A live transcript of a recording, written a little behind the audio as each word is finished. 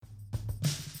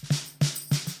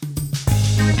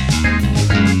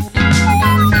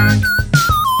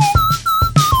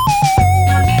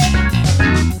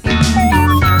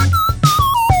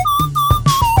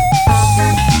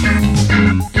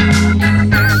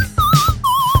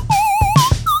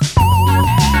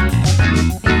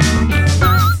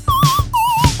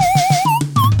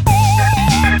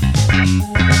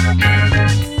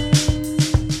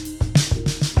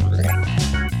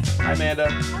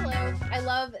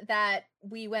that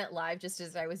we went live just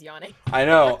as I was yawning. I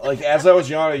know. Like, as I was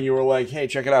yawning, you were like, hey,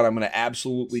 check it out. I'm going to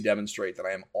absolutely demonstrate that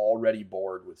I am already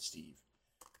bored with Steve.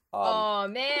 Oh,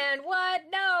 man. What?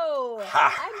 No.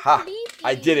 I'm sleepy.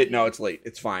 I did it. No, it's late.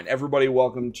 It's fine. Everybody,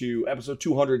 welcome to episode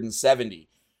 270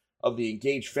 of the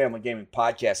Engaged Family Gaming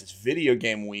Podcast. It's video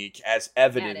game week, as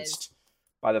evidenced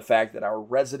by the fact that our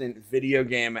resident video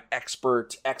game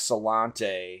expert,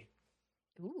 Excellente,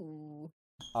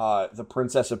 the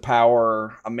Princess of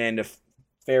Power, Amanda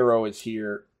Farrow, is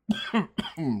here.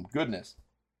 Goodness.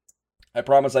 I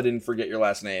promise I didn't forget your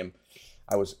last name.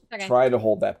 I was trying to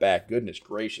hold that back. Goodness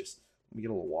gracious. Let me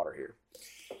get a little water here.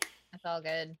 That's all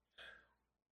good.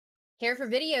 Here for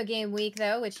video game week,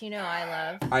 though, which you know I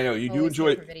love. I know you do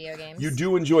enjoy video games. You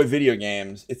do enjoy video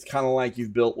games. It's kind of like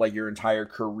you've built like your entire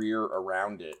career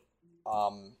around it,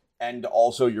 and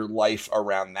also your life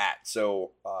around that.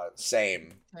 So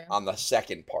same on the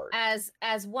second part. As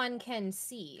one can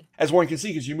see. As one can see,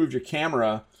 because you moved your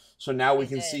camera, so now we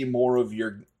can see more of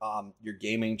your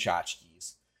gaming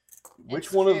tchotchkes.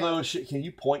 Which one of those can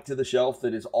you point to the shelf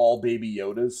that is all Baby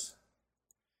Yodas?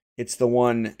 It's the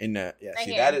one in the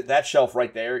that shelf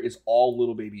right there is all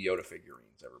little Baby Yoda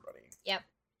figurines, everybody. Yep.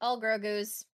 All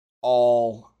Grogu's.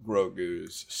 All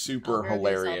Grogu's. Super all Grogu's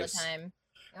hilarious. All the time.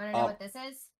 You want to know what this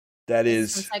is? That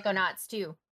is from Psychonauts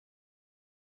 2.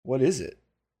 What is it?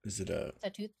 Is it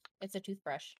It's a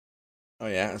toothbrush. Oh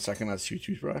yeah, a Psychonauts 2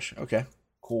 toothbrush. Okay.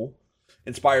 Cool.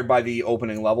 Inspired by the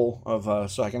opening level of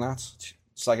Psychonauts.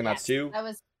 Psychonauts 2. That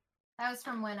was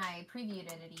from when I previewed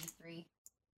it at E3.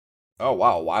 Oh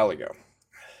wow, a while ago.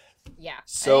 Yeah.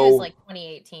 So it was like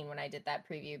 2018 when I did that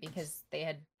preview because they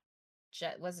had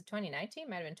was it 2019?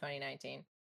 Might have been 2019.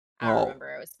 I don't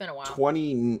remember. It's been a while.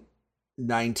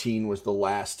 2019 was the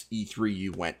last E3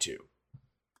 you went to.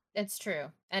 It's true.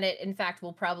 And it in fact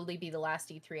will probably be the last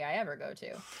E3 I ever go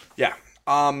to. Yeah.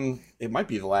 It might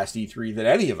be the last E3 that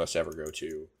any of us ever go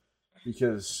to,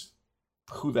 because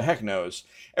who the heck knows?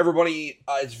 Everybody,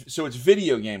 so it's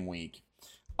video game week.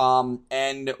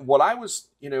 And what I was,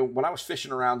 when I was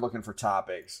fishing around looking for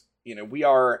topics, we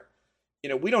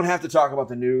don't have to talk about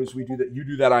the news. We do that. You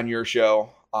do that on your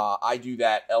show. I do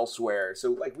that elsewhere.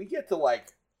 So we get to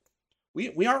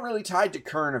we aren't really tied to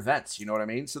current events. You know what I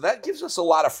mean? So that gives us a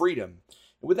lot of freedom.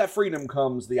 And with that freedom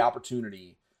comes the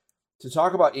opportunity to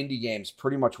talk about indie games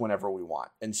pretty much whenever we want.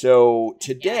 And so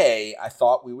today I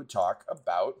thought we would talk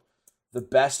about the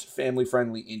best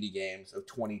family-friendly indie games of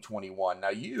 2021. Now,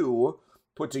 you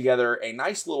put together a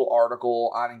nice little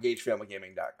article on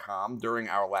EngagedFamilyGaming.com during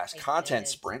our last content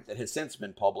sprint that has since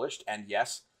been published. And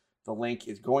yes, the link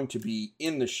is going to be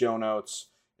in the show notes.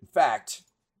 In fact,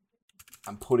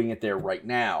 I'm putting it there right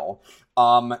now.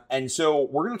 And so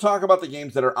we're going to talk about the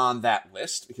games that are on that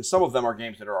list, because some of them are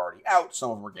games that are already out.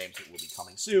 Some of them are games that will be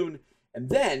coming soon. And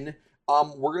then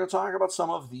we're going to talk about some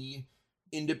of the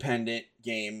independent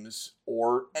games,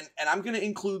 and I'm going to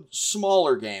include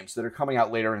smaller games that are coming out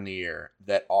later in the year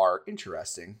that are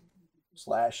interesting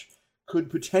 / could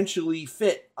potentially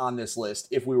fit on this list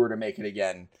if we were to make it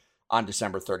again on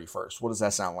December 31st. What does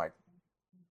that sound like?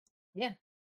 Yeah.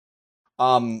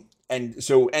 And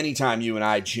so anytime you and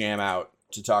I jam out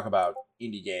to talk about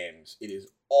indie games, it is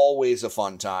always a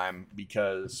fun time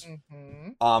because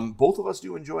both of us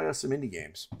do enjoy some indie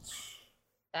games.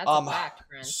 That's a fact,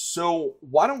 friend. So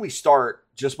why don't we start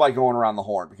just by going around the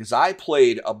horn? Because I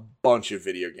played a bunch of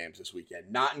video games this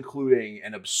weekend, not including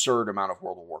an absurd amount of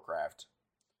World of Warcraft.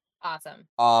 Awesome.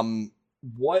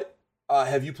 What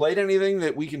have you played anything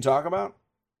that we can talk about?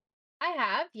 I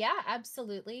have, yeah,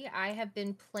 absolutely. I have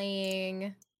been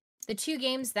playing the two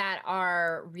games that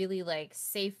are really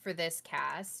safe for this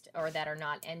cast, or that are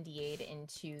not NDA'd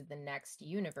into the next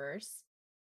universe.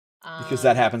 Because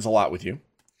that happens a lot with you.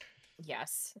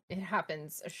 Yes, it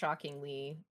happens a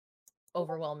shockingly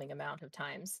overwhelming amount of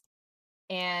times.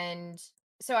 And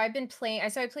so I've been playing, I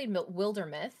played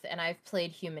Wildermyth and I've played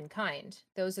Humankind.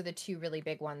 Those are the two really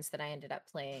big ones that I ended up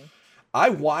playing. I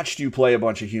watched you play a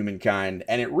bunch of Humankind,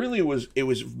 and it was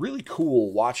really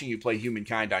cool watching you play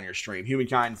Humankind on your stream.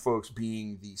 Humankind, folks,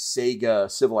 being the Sega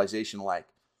Civilization-like.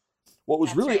 What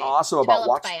was really awesome about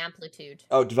watching... Developed by Amplitude.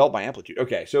 Oh, developed by Amplitude.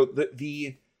 Okay, so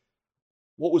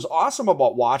what was awesome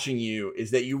about watching you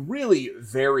is that you really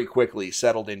very quickly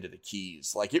settled into the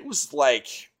keys. It was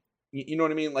you know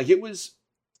what I mean? It was,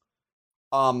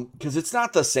 because it's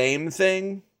not the same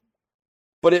thing,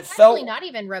 but it felt not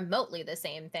even remotely the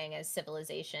same thing as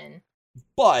Civilization.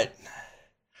 But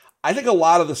I think a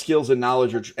lot of the skills and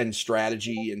knowledge and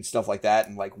strategy and stuff like that,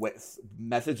 and with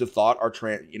methods of thought are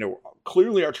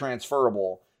clearly are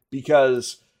transferable,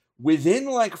 because within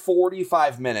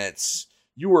 45 minutes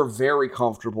you were very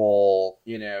comfortable,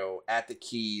 at the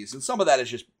keys, and some of that is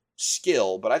just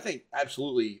skill, but I think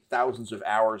absolutely thousands of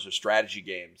hours of strategy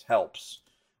games helps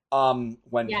when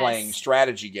playing Yes,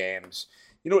 strategy games.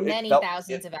 It many felt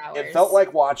thousands it, of it felt hours.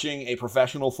 like watching a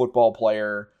professional football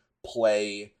player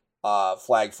play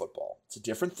flag football. It's a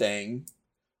different thing,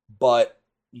 but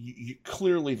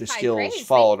clearly the High skills praise. Thank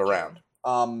followed you. around.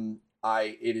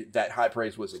 That high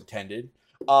praise was intended.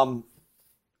 Um,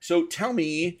 so tell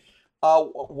me,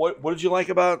 what did you like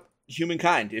about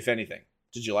Humankind, if anything?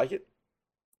 Did you like it?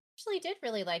 Actually did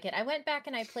really like it. I went back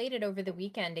and I played it over the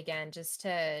weekend again just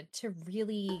to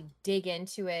really dig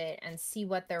into it and see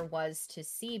what there was to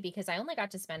see because I only got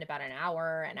to spend about an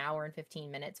hour and 15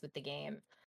 minutes with the game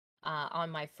on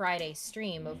my Friday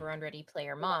stream over on Ready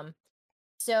Player Mom.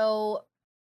 So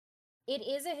it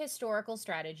is a historical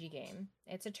strategy game.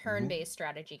 It's a Mm-hmm. turn-based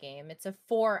strategy game. It's a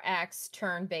 4X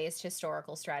turn-based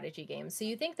historical strategy game. So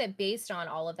you think that based on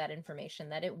all of that information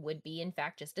that it would be in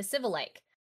fact just a civil-like,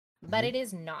 but Mm-hmm. it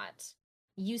is not.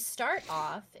 You start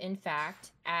off in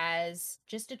fact as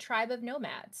just a tribe of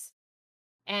nomads.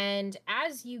 And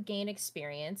as you gain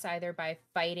experience either by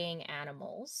fighting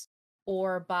animals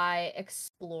or by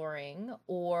exploring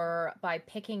or by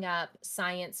picking up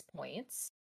science points,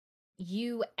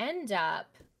 you end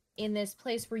up in this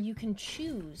place where you can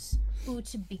choose who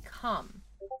to become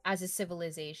as a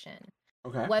civilization,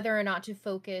 Okay. whether or not to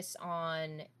focus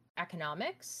on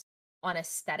economics, on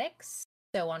aesthetics,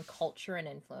 so on culture and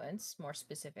influence more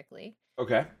specifically,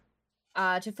 Okay.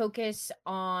 to focus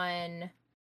on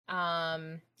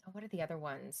what are the other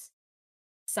ones?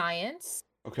 Science,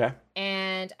 Okay.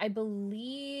 and I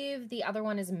believe the other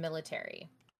one is military.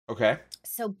 Okay.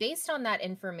 So based on that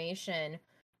information,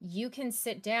 you can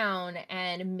sit down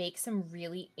and make some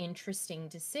really interesting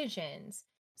decisions.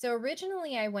 So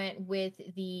originally I went with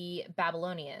the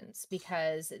Babylonians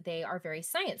because they are very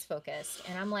science focused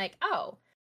and I'm like, "Oh,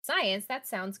 science, that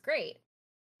sounds great."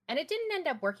 And it didn't end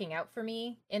up working out for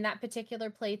me in that particular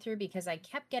playthrough because I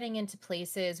kept getting into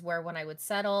places where when I would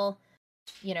settle,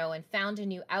 and found a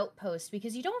new outpost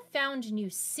because you don't found new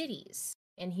cities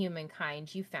in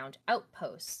Humankind, you found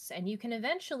outposts, and you can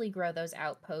eventually grow those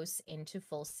outposts into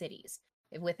full cities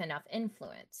with enough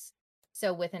influence.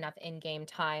 So, with enough in game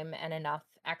time and enough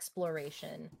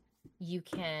exploration, you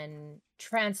can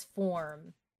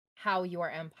transform how your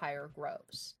empire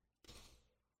grows.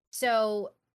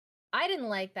 So, I didn't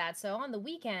like that. So on the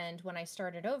weekend, when I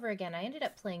started over again, I ended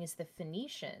up playing as the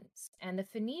Phoenicians. And the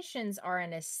Phoenicians are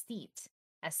an aesthete.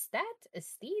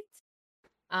 Aesthete?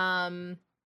 Um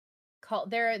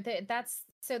that's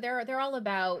so they're all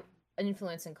about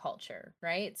influence and culture,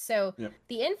 right? So Yep.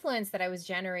 the influence that I was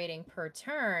generating per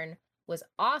turn was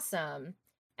awesome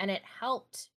and it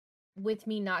helped with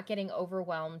me not getting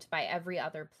overwhelmed by every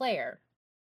other player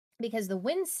because the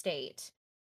win state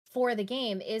for the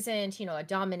game isn't, a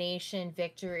domination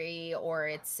victory or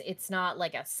it's not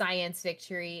like a science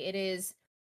victory. It is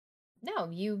no,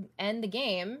 you end the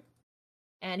game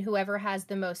and whoever has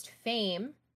the most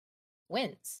fame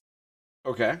wins.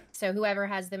 Okay. So whoever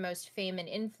has the most fame and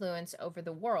influence over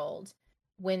the world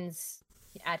wins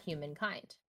at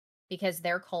Humankind because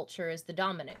their culture is the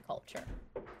dominant culture.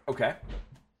 Okay.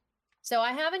 So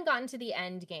I haven't gotten to the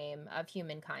end game of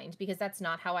Humankind because that's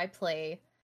not how I play.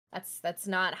 That's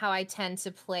not how I tend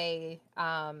to play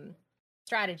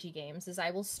strategy games. Is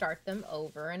I will start them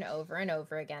over and over and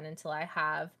over again until I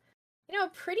have, a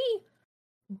pretty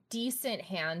decent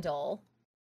handle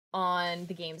on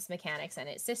the game's mechanics and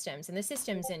its systems. And the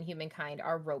systems in Humankind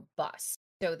are robust.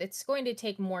 So it's going to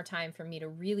take more time for me to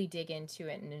really dig into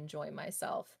it and enjoy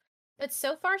myself. But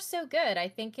so far so good. I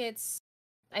think it's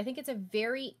a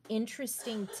very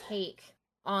interesting take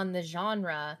on the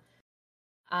genre,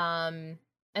 um,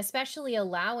 especially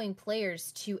allowing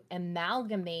players to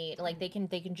amalgamate. Like they can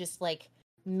just like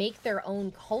make their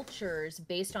own cultures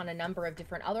based on a number of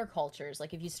different other cultures.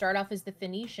 Like if you start off as the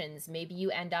Phoenicians, maybe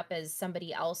you end up as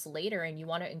somebody else later, and you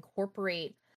want to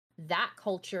incorporate that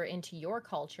culture into your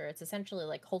culture. It's essentially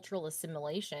like cultural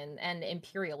assimilation and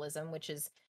imperialism, which is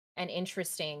an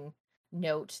interesting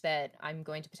note that I'm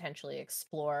going to potentially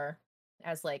explore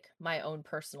as like my own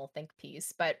personal think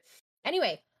piece. But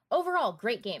anyway, overall,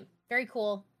 great game. Very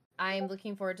cool. I'm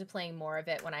looking forward to playing more of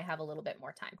it when I have a little bit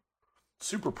more time.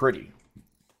 Super pretty.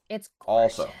 It's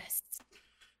Also, gorgeous.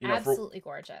 for Absolutely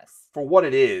gorgeous. what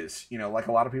it is, like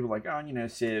a lot of people are like, oh,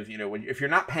 Civ, if you're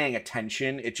not paying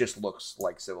attention, it just looks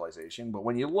like Civilization. But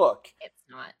when you look, It's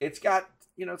not. it's got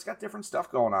different stuff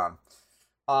going on.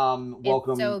 It's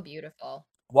Welcome so beautiful.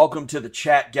 welcome to the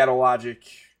chat, Ghetto Logic.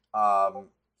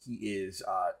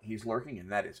 he's lurking,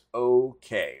 and that is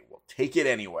okay. We'll take it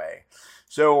anyway.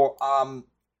 So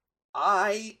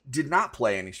I did not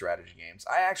play any strategy games.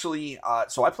 I actually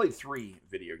so I played 3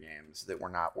 video games that were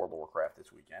not World of Warcraft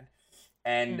this weekend.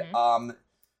 And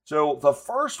so the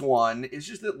first one is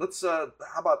just that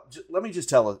let me just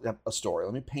tell a story.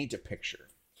 Let me paint a picture.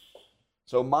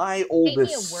 So my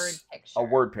oldest a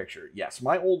word picture. Yes,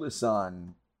 my oldest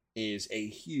son is a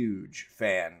huge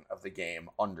fan of the game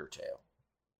Undertale.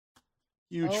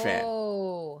 Huge fan.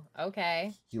 Oh,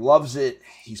 okay. He loves it.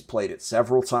 He's played it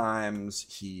several times.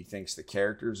 He thinks the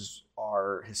characters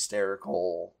are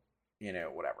hysterical,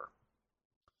 whatever.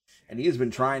 And he has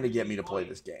been trying to get me to play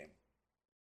this game.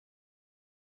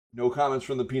 No comments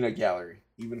from the peanut gallery,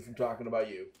 even if I'm talking about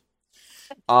you.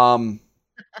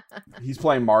 He's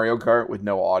playing Mario Kart with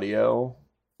no audio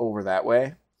over that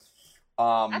way.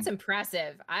 That's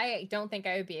impressive. I don't think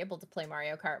I would be able to play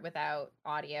Mario Kart without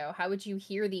audio. How would you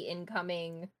hear the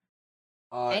incoming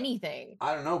anything?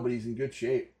 I don't know, but he's in good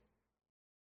shape.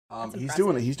 He's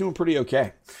doing pretty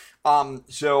okay.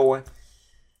 So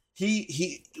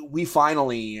he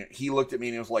looked at me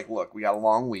and he was like, "Look, we got a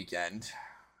long weekend.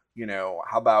 How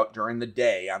about during the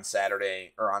day on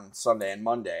Saturday or on Sunday and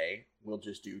Monday, we'll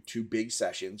just do 2 big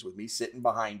sessions with me sitting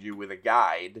behind you with a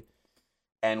guide,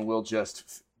 and we'll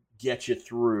just get you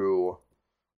through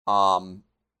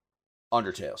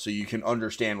Undertale so you can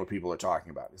understand what people are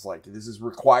talking about. It's like, this is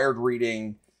required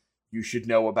reading. You should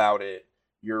know about it.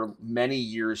 You're many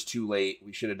years too late.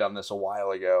 We should have done this a while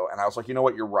ago." And I was like, you know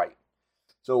what? You're right.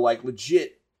 So like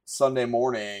legit Sunday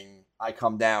morning, I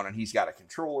come down and he's got a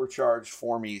controller charged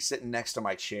for me sitting next to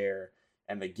my chair,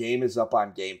 and the game is up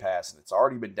on Game Pass and it's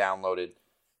already been downloaded.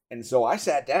 And so I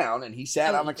sat down and he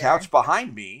sat on the couch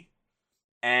behind me,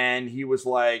 and he was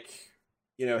like,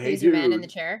 "Hey, dude." Man in the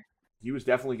chair? He was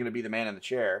definitely going to be the man in the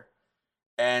chair.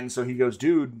 And so he goes,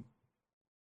 "Dude,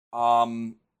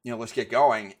 let's get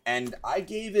going." And I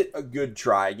gave it a good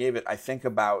try. I gave it, I think,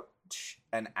 about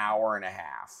an hour and a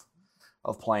half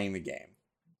of playing the game.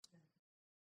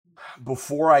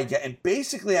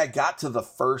 Basically I got to the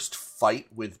first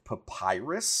fight with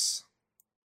Papyrus,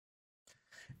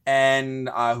 and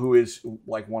who is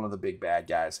like one of the big bad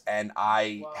guys. And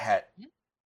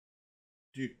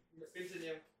dude,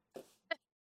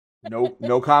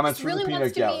 no comments from the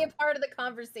peanut gallery. Be a part of the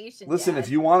conversation. Listen, if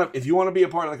you want to be a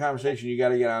part of the conversation, you got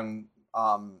to get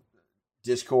on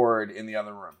Discord in the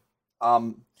other room.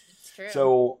 It's true.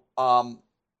 So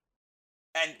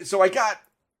and so I got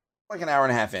like an hour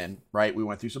and a half in, right? We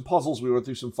went through some puzzles, we went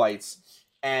through some fights,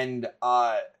 and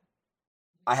I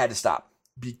had to stop.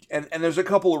 And there's a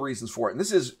couple of reasons for it. And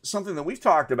this is something that we've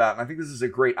talked about, and I think this is a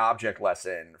great object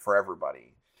lesson for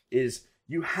everybody, is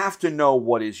you have to know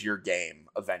what is your game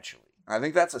eventually. And I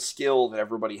think that's a skill that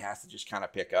everybody has to just kind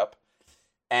of pick up.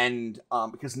 And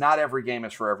because not every game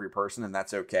is for every person, and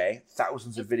that's okay.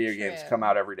 Thousands of video games come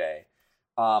out every day.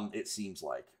 It seems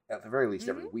like, at the very least,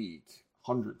 every week,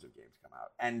 hundreds of games come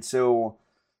out. And so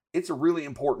it's a really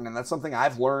important, and that's something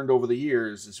I've learned over the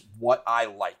years, is what I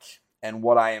like. And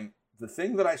the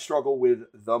thing that I struggle with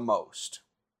the most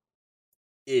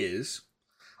is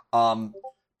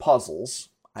puzzles.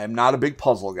 I am not a big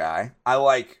puzzle guy.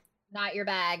 Not your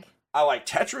bag. I like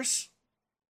Tetris.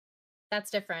 That's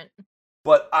different.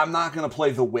 But I'm not going to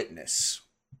play The Witness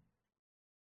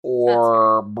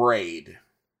or Braid.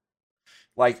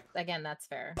 Like, again, that's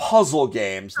fair. Puzzle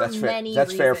games, that's fair.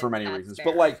 That's fair for many reasons. Fair.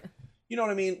 But like, you know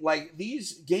what I mean? Like,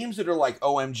 these games that are like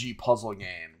OMG puzzle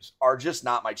games are just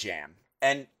not my jam.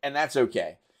 And that's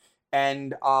okay.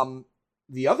 And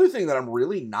the other thing that I'm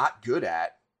really not good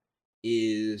at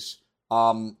is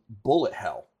bullet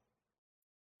hell.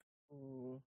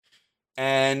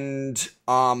 And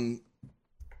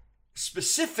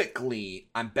specifically,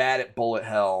 I'm bad at bullet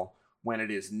hell when it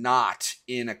is not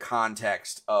in a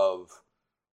context of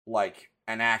like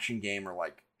an action game or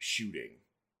like shooting,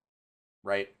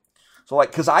 right? So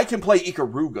like, because I can play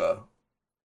Ikaruga,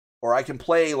 or I can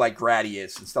play like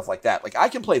Gradius and stuff like that. Like, I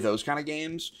can play those kind of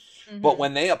games, but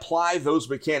when they apply those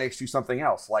mechanics to something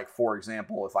else, like for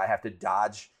example, if I have to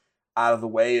dodge out of the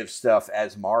way of stuff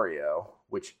as Mario,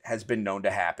 which has been known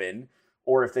to happen,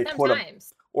 or if they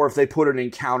put an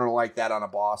encounter like that on a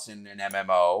boss in an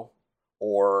MMO,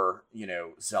 or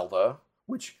Zelda,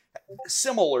 which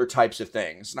similar types of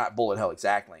things, not bullet hell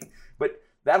exactly, but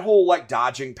that whole like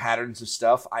dodging patterns of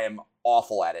stuff, I am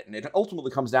awful at it, and it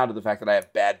ultimately comes down to the fact that I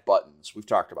have bad buttons. We've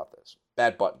talked about this,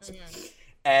 bad buttons,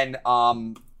 and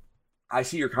I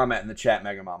see your comment in the chat,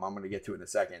 Mega Mom. I'm going to get to it in a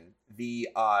second.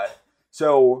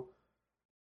 So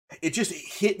it just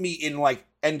hit me in like,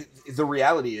 and the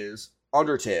reality is,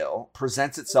 Undertale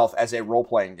presents itself as a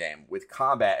role-playing game with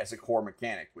combat as a core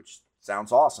mechanic, which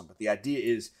sounds awesome. But the idea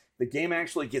is the game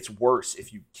actually gets worse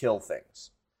if you kill things.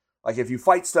 Like if you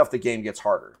fight stuff, the game gets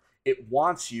harder. It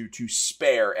wants you to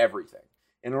spare everything.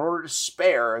 In order to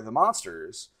spare the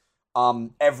monsters,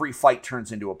 every fight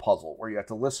turns into a puzzle where you have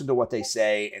to listen to what they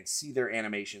say and see their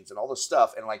animations and all this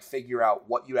stuff and like figure out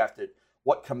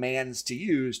what commands to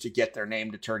use to get their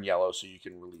name to turn yellow so you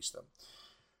can release them.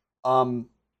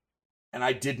 And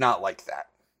I did not like that.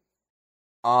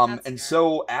 And fair.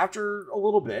 So after a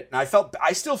little bit, and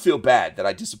I still feel bad that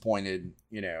I disappointed,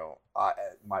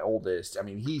 my oldest. I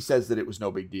mean, he says that it was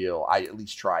no big deal. I at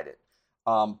least tried it.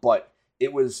 But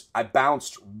I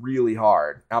bounced really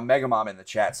hard. Now, Mega Mom in the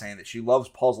chat saying that she loves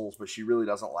puzzles, but she really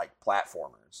doesn't like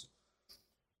platformers.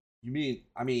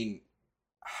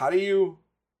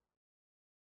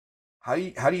 How do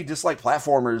you dislike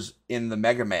platformers in the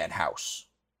Mega Man house?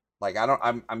 Like,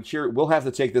 I'm curious. We'll have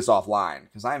to take this offline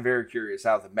because I'm very curious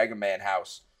how the Mega Man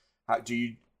house,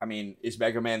 is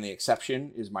Mega Man the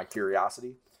exception? Is my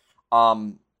curiosity.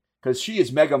 Because she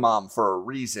is Mega Mom for a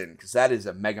reason, because that is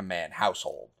a Mega Man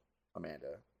household,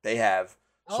 Amanda. They have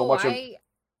so much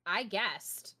I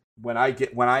guessed.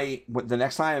 The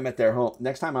next time I'm at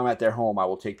their home, I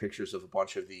will take pictures of a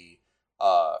bunch of the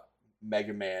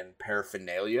Mega Man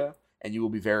paraphernalia, and you will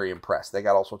be very impressed. They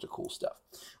got all sorts of cool stuff.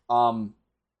 All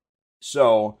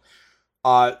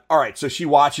right, so she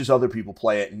watches other people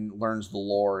play it and learns the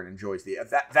lore and enjoys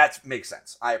that makes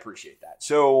sense. I appreciate that.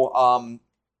 So,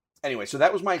 anyway, so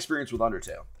that was my experience with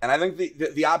Undertale, and I think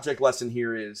the object lesson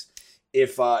here is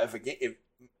if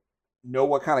know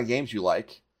what kind of games you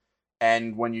like,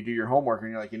 and when you do your homework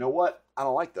and you're like, you know what, I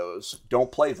don't like those,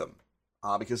 don't play them,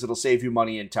 because it'll save you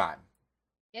money and time.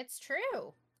 It's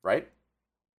true, right?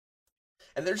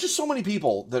 And there's just so many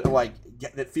people that are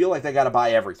that feel like they got to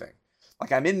buy everything.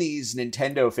 Like I'm in these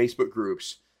Nintendo Facebook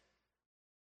groups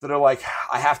that are like,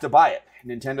 I have to buy it.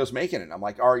 Nintendo's making it. I'm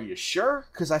like, are you sure?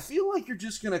 Because I feel like you're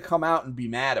just going to come out and be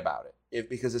mad about it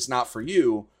because it's not for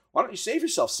you. Why don't you save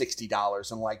yourself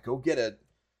 $60 and like go get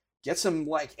some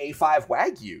like A5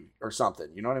 Wagyu or something?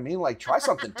 You know what I mean? Like try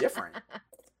something different.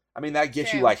 I mean, that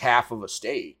gets you like half of a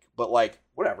steak, but like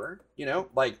whatever,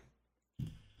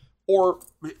 or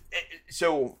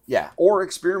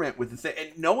experiment with the thing.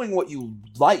 And knowing what you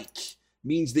like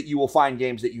means that you will find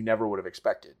games that you never would have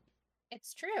expected.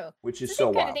 It's true. Which is it's so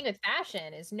wild. Kind of thing with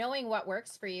fashion is knowing what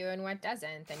works for you and what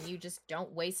doesn't, and you just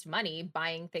don't waste money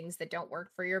buying things that don't work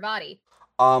for your body.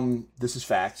 This is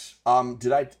facts.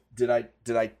 Did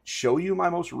I show you my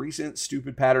most recent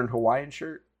stupid patterned Hawaiian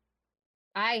shirt?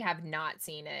 I have not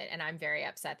seen it, and I'm very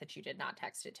upset that you did not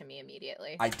text it to me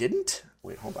immediately. I didn't?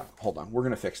 Wait, hold on. We're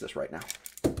gonna fix this right now.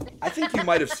 I think you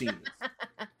might have seen it.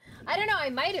 I don't know. I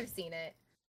might have seen it.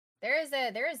 There is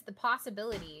the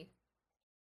possibility.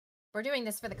 We're doing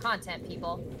this for the content,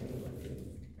 people.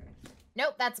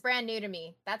 Nope, that's brand new to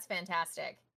me. That's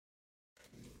fantastic.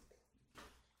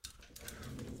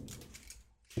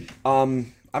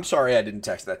 I'm sorry I didn't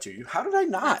text that to you. How did I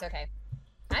not? That's okay.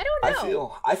 I don't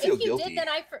know. I feel guilty. If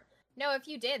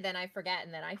you did, then I forget,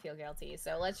 and then I feel guilty.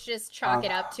 So let's just chalk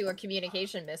it up to a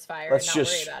communication misfire and not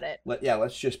worry about it.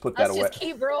 Let's just put that away. Let's just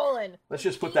keep rolling. Let's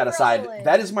just put that aside.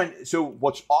 That is so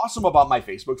what's awesome about my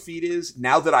Facebook feed is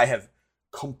now that I have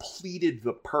completed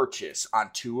the purchase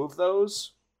on 2 of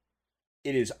those,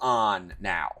 it is on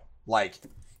now. Like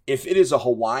if it is a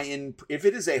Hawaiian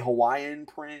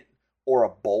print or a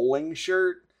bowling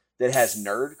shirt that has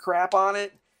nerd crap on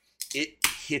it, it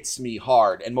hits me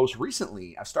hard. And most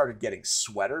recently, I've started getting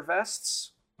sweater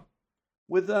vests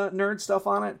with nerd stuff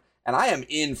on it. And I am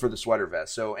in for the sweater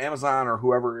vest. So Amazon or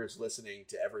whoever is listening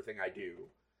to everything I do,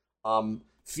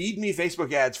 feed me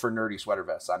Facebook ads for nerdy sweater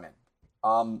vests. I'm in.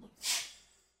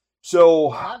 So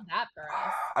love that for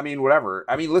us. I mean, whatever.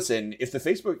 I mean, listen, if the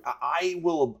Facebook, I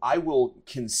will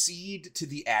concede to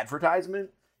the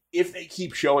advertisement if they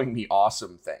keep showing me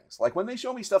awesome things. Like when they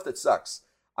show me stuff that sucks,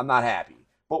 I'm not happy.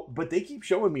 But they keep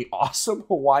showing me awesome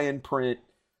Hawaiian print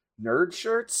nerd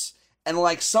shirts, and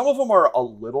like some of them are a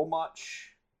little much,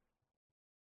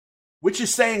 which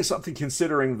is saying something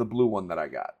considering the blue one that I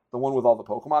got, the one with all the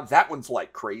Pokemon. That one's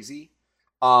like crazy.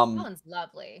 That one's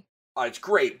lovely. It's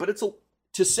great, but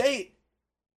to say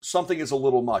something is a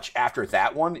little much after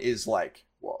that one is like,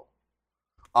 whoa.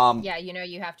 Yeah,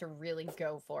 you have to really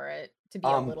go for it to be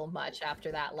a little much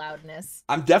after that loudness.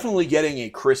 I'm definitely getting a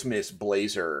Christmas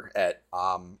blazer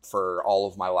for all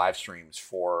of my live streams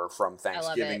from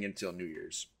Thanksgiving until New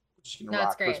Year's. Just gonna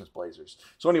rock Christmas blazers.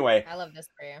 So anyway, I love this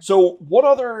for you. So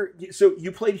so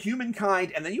you played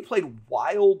Humankind and then you played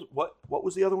What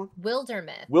was the other one?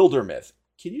 Wildermyth.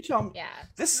 Can you tell me? Yeah.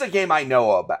 This is a game I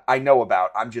know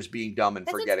about. I'm just being dumb and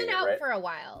Because forgetting it's been it, out right? for a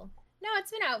while. No,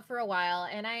 it's been out for a while,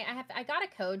 and I got a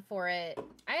code for it.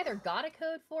 I either got a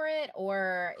code for it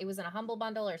or it was in a Humble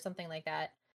Bundle or something like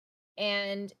that.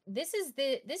 And this is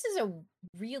a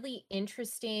really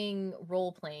interesting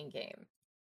role-playing game.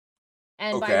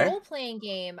 And by Okay. role-playing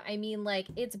game, I mean like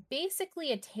it's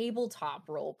basically a tabletop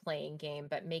role-playing game,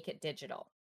 but make it digital.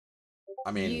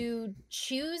 I mean, You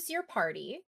choose your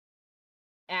party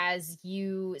so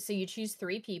you choose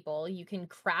 3 people. You can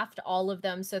craft all of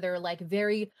them so they're like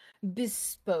very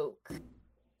bespoke.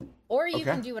 Or you okay.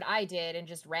 can do what I did and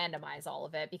just randomize all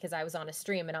of it because I was on a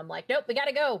stream and I'm like, nope, we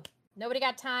gotta go. Nobody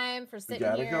got time for We sitting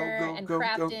gotta here go, and go, go,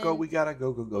 crafting. go. We gotta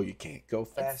go, go, go. You can't go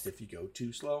fast It's if you go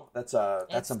too slow. That's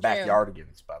it's some true.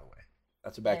 backyardigans, by the way.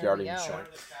 That's a There we backyardigans go. joint.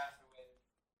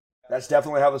 That's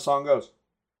definitely how the song goes.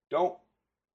 Don't.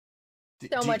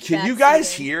 So much Can you guys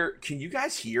backseating. hear? Can you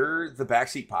guys hear the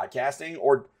backseat podcasting,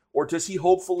 or does he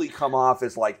hopefully come off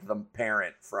as like the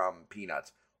parent from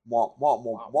Peanuts? Wah, wah,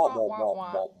 wah, wah, wah, wah,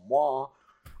 wah,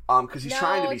 wah. Because he's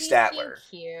trying to be he's Statler.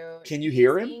 being cute. Can you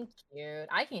hear him? Being cute.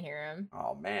 I can hear him.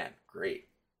 Oh man, great.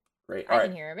 All I right.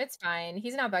 can hear him. It's fine.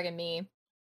 He's not bugging me.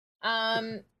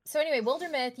 So anyway,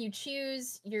 Wildermyth, you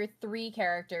choose your 3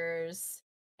 characters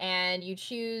and you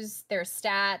choose their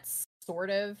stats,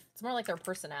 sort of. It's more like their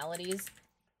personalities.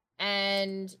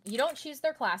 And you don't choose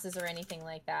their classes or anything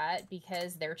like that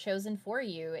because they're chosen for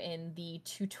you in the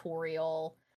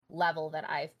tutorial level that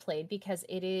I've played because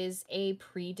it is a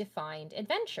predefined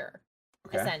adventure,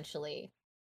 Okay. essentially.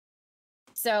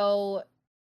 So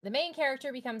the main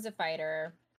character becomes a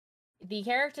fighter. The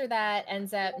character that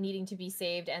ends up needing to be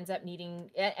saved ends up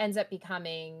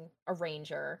becoming a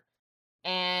ranger.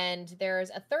 And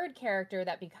there's a third character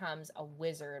that becomes a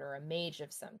wizard or a mage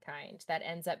of some kind that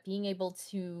ends up being able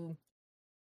to,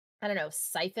 I don't know,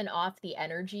 siphon off the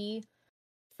energy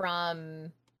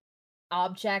from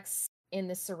objects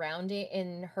in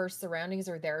her surroundings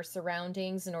or their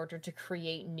surroundings in order to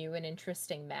create new and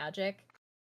interesting magic.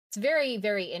 It's a very,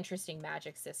 very interesting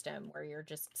magic system where you're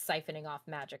just siphoning off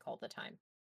magic all the time.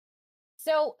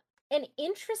 So, an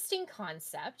interesting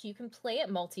concept. You can play it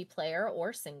multiplayer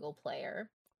or single player.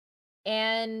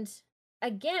 And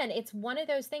again, it's one of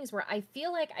those things where I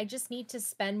feel like I just need to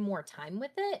spend more time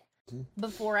with it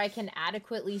before I can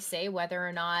adequately say whether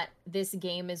or not this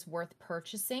game is worth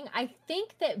purchasing. I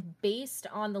think that based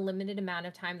on the limited amount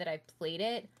of time that I've played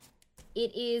it,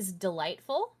 it is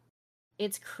delightful.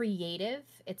 It's creative.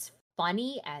 It's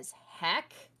funny as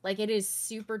heck. Like, it is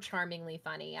super charmingly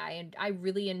funny. I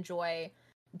really enjoy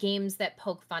games that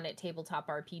poke fun at tabletop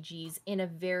RPGs in a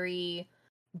very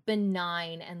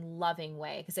benign and loving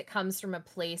way because it comes from a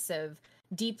place of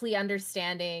deeply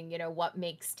understanding, what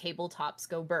makes tabletops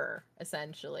go burr,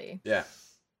 essentially. Yeah.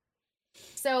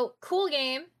 So, cool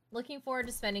game. Looking forward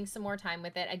to spending some more time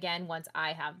with it again once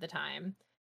I have the time.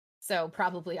 So,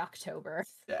 probably October.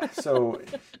 Yeah. So,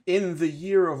 in the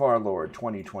year of our Lord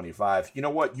 2025, you know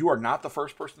what? You are not the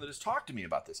first person that has talked to me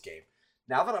about this game.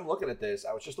 Now that I'm looking at this,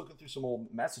 I was just looking through some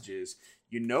old messages.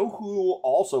 You know who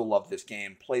also loved this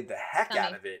game, played the heck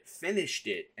out of it, finished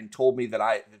it, and told me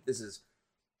that this is,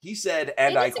 he said,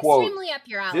 and I quote, extremely up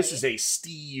your alley. "This is a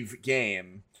Steve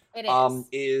game." It is.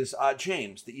 Is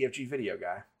James, the EFG video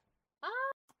guy.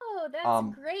 Oh,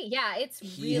 that's great. Yeah, it's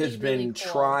really, he has been really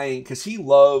cool. trying, because he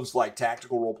loves like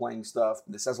tactical role-playing stuff.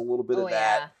 This has a little bit of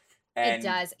that. And it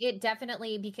does. It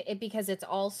definitely, because it's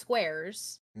all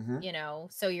squares,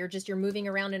 so you're moving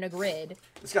around in a grid.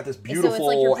 It's got this beautiful, so it's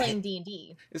like you're playing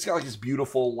D&D. It's got like this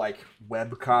beautiful like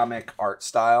webcomic art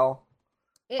style.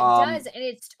 It does, and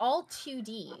it's all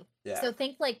 2D. Yeah. So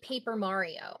think like Paper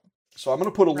Mario. So I'm going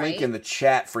to put a link in the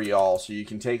chat for y'all so you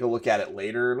can take a look at it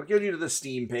later. It'll give you to the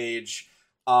Steam page.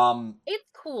 It's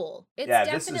cool. It's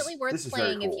definitely worth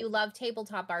playing cool. if you love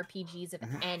tabletop RPGs of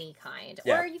any kind.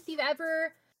 Yeah. Or if you've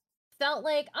ever felt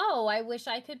like, oh, I wish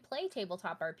I could play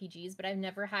tabletop RPGs, but I've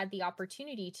never had the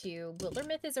opportunity to.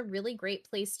 Wildermyth is a really great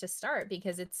place to start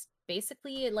because it's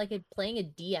basically like playing a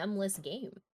DM-less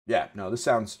game. Yeah, no, this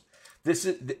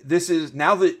is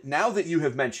now that you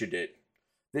have mentioned it,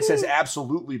 this has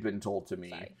absolutely been told to me.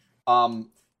 Sorry.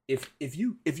 If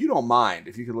you don't mind,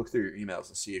 if you could look through your emails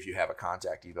and see if you have a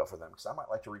contact email for them, because I might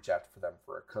like to reach out for them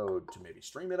for a code to maybe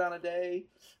stream it on a day.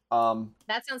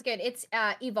 That sounds good. It's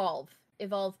Evolve.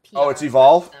 Evolve PR. Oh, it's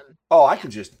Evolve? Oh, I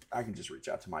can just reach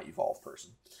out to my Evolve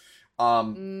person. Go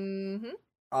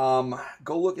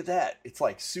look at that. It's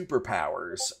like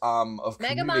superpowers of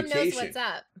Megamom communication. knows what's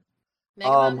up.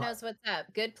 Megamom knows what's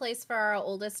up. Good place for our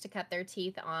oldest to cut their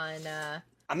teeth on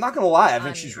I'm not gonna lie, I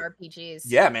think she's RPGs.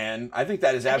 Yeah, man. I think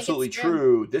that is absolutely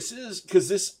true. This is because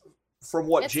from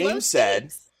what It's low James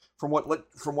said, stakes.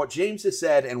 from what James has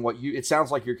said, and what it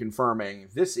sounds like you're confirming,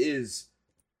 this is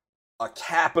a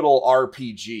capital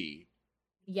RPG,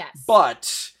 Yes.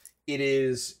 but it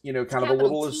is, It's kind of a capital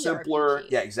little simpler.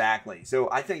 TRPG. Yeah, exactly. So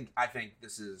I think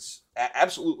this is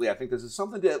absolutely. I think this is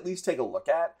something to at least take a look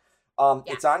at. Yeah.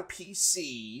 It's on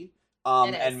PC, It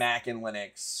is. and Mac and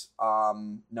Linux.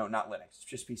 No, not Linux,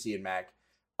 just PC and Mac.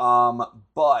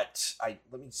 But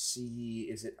let me see.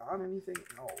 Is it on anything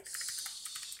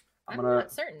else? I'm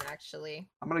not certain, actually.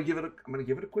 I'm gonna give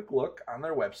it a quick look on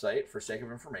their website for sake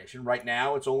of information. Right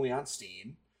now, it's only on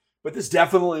Steam, but this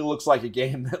definitely looks like a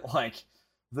game that, like,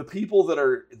 the people that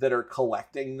are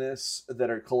collecting this, that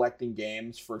are collecting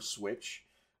games for Switch,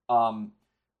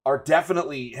 are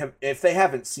definitely if they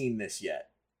haven't seen this yet.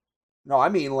 No, I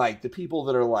mean, like, the people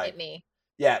that are like, Hit me.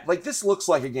 yeah, like, this looks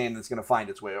like a game that's gonna find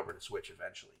its way over to Switch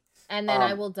eventually. And then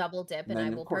I will double dip and I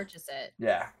then, will of course- purchase it.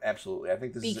 Yeah, absolutely. I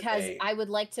think this Because is I would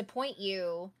like to point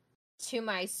you to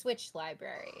my Switch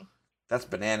library. That's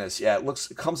bananas. Yeah,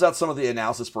 it comes out some of the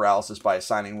analysis paralysis by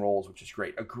assigning roles, which is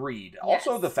great. Agreed. Yes.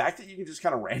 Also, the fact that you can just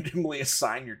kind of randomly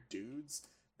assign your dudes,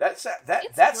 that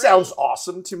It's sounds great.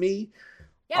 awesome to me.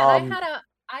 Yeah,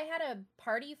 I had a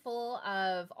party full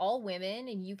of all women,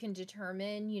 and you can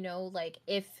determine, like,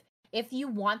 if you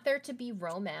want there to be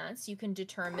romance, you can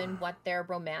determine what their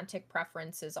romantic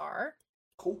preferences are.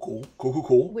 Cool.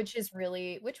 Which was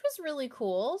really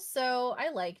cool. So I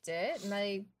liked it, and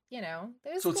it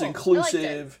was So it's cool.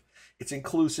 inclusive. It's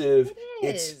inclusive. It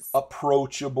It's is.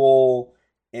 approachable.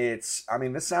 I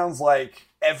mean, this sounds like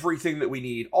everything that we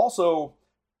need. Also,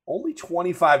 only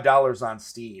 $25 on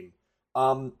Steam.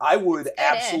 I would It's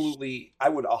absolutely, I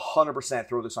would 100%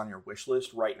 throw this on your wish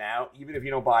list right now, even if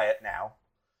you don't buy it now.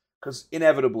 Because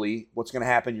inevitably, what's going to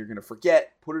happen, you're going to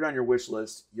forget, put it on your wish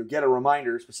list. You'll get a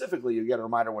reminder, specifically, you'll get a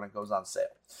reminder when it goes on sale.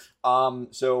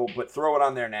 But throw it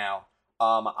on there now.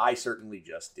 I certainly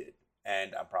just did.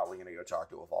 And I'm probably going to go talk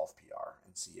to Evolve PR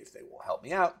and see if they will help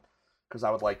me out. Because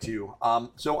I would like to.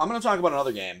 So I'm going to talk about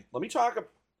another game. I'm going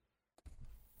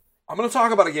to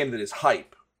talk about a game that is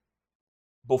hype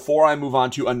before I move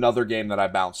on to another game that I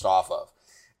bounced off of.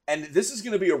 And this is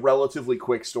going to be a relatively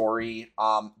quick story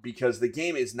because the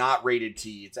game is not rated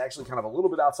T. It's actually kind of a little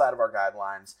bit outside of our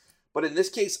guidelines. But in this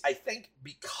case, I think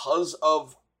because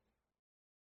of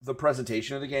the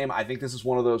presentation of the game, I think this is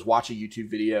one of those watch a YouTube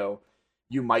video,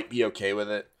 you might be okay with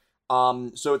it.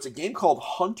 So it's a game called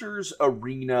Hunter's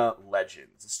Arena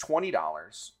Legends. It's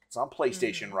 $20. It's on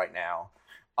PlayStation right now.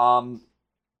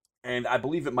 And I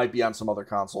believe it might be on some other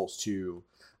consoles too.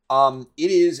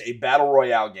 It is a battle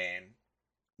royale game,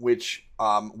 which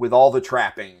with all the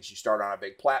trappings, you start on a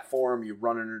big platform, you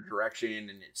run in a direction,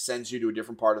 and it sends you to a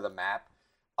different part of the map.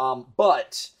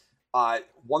 But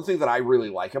one thing that I really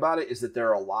like about it is that there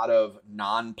are a lot of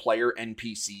non-player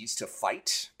NPCs to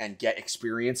fight and get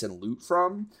experience and loot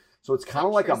from. So it's kind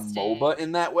of like a MOBA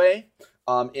in that way.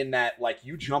 In that, like,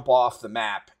 you jump off the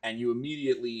map and you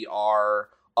immediately are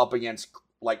up against,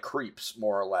 like, creeps,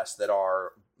 more or less,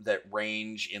 that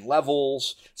range in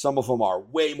levels. Some of them are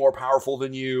way more powerful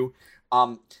than you.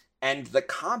 And the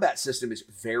combat system is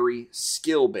very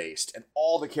skill-based, and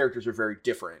all the characters are very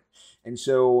different. And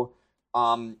so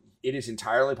it is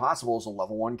entirely possible as a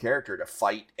level 1 character to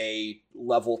fight a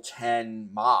level 10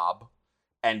 mob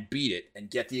and beat it and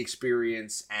get the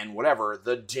experience and whatever.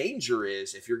 The danger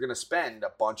is if you're going to spend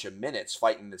a bunch of minutes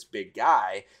fighting this big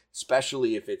guy,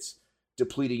 especially if it's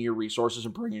depleting your resources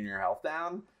and bringing your health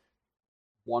down,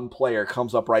 one player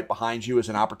comes up right behind you as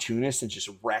an opportunist and just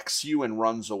wrecks you and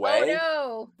runs away. Oh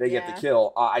no! They get the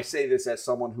kill. I say this as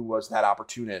someone who was that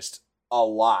opportunist a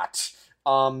lot.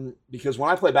 Because when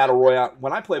I play battle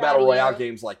royale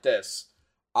games like this,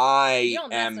 you don't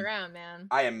mess around, man.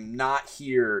 I am not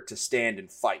here to stand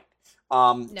and fight.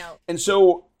 No. And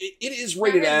so it is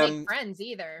rated M. Make friends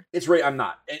either. I'm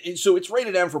not. And so it's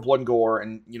rated M for blood and gore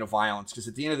and violence, because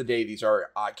at the end of the day, these are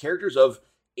characters of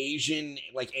Asian,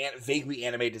 like, vaguely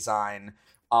anime design,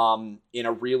 in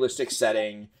a realistic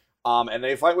setting, and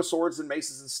they fight with swords and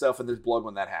maces and stuff, and there's blood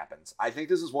when that happens. I think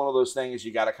this is one of those things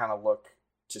you got to kind of look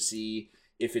to see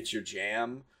if it's your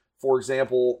jam. For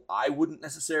example, I wouldn't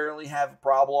necessarily have a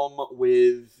problem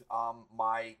with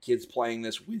my kids playing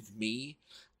this with me,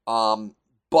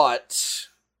 but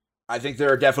I think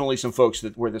there are definitely some folks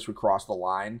where this would cross the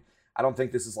line. I don't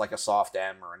think this is like a soft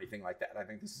M or anything like that. I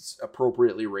think this is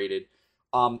appropriately rated.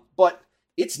 But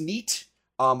it's neat.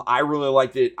 I really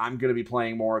liked it. I'm going to be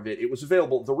playing more of it. It was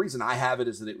available. The reason I have it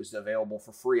is that it was available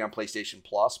for free on PlayStation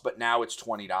Plus, but now it's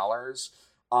 $20.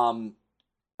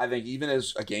 I think even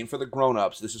as a game for the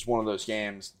grown-ups, this is one of those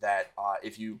games that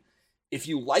if you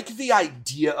like the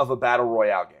idea of a battle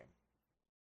royale game,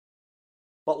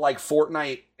 but like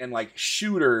Fortnite and like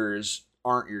shooters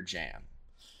aren't your jam.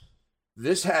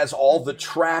 This has all the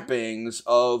trappings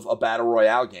of a battle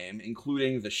royale game,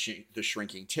 including the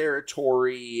shrinking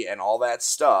territory and all that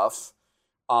stuff.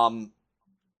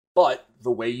 But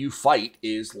the way you fight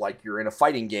is like you're in a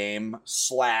fighting game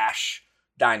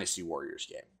 / Dynasty Warriors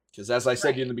game. Because as I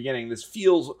said to you in the beginning, this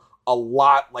feels a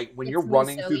lot like when you're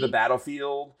running through the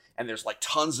battlefield and there's like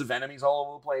tons of enemies all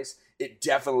over the place, it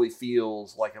definitely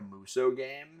feels like a Muso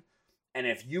game. And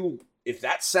if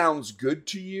that sounds good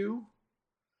to you,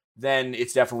 then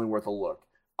it's definitely worth a look.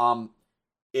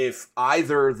 If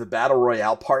either the Battle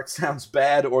Royale part sounds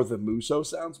bad or the Muso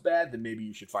sounds bad, then maybe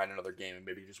you should find another game and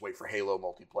maybe just wait for Halo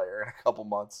multiplayer in a couple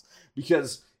months.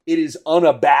 Because it is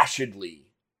unabashedly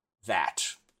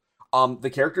that.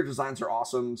 The character designs are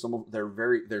awesome.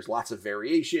 There's lots of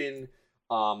variation.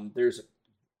 There's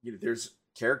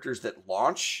characters that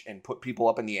launch and put people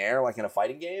up in the air like in a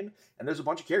fighting game, and there's a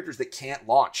bunch of characters that can't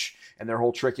launch, and their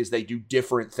whole trick is they do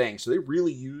different things. So they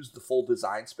really use the full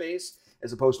design space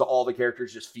as opposed to all the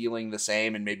characters just feeling the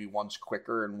same and maybe one's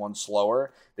quicker and one's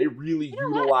slower. They really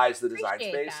utilize the design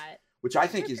space, which I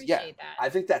think is I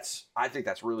think that's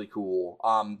really cool.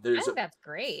 I think that's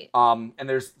great. And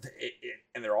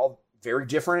they're all very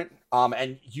different.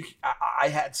 And I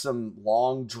had some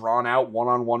long drawn out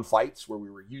one-on-one fights where we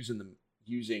were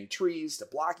using trees to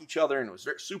block each other, and it was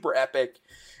super epic.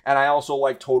 And I also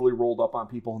like totally rolled up on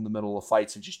people in the middle of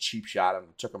fights and just cheap shot them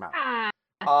and took them out.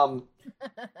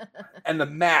 And the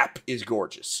map is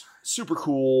gorgeous, super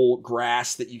cool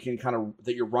grass that you can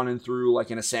that you're running through like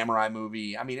in a samurai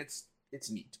movie. I mean, it's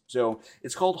neat. So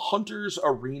it's called Hunter's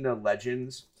Arena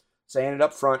Legends. Saying it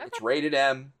up front, It's rated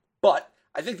M, but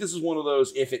I think this is one of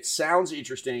those, if it sounds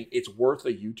interesting, it's worth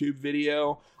a YouTube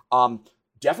video.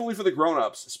 Definitely for the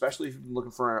grown-ups, especially if you've been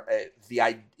looking for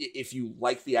if you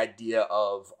like the idea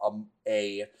of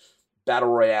a battle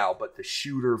royale, but the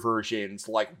shooter versions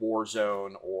like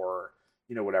Warzone or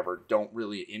whatever don't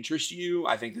really interest you.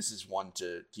 I think this is one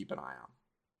to keep an eye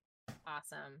on.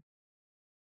 Awesome.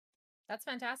 That's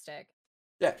fantastic.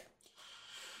 Yeah.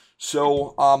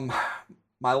 So,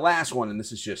 my last one, and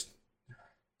this is just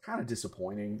kind of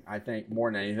disappointing, I think,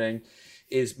 more than anything,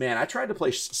 is, man, I tried to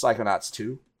play Psychonauts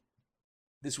 2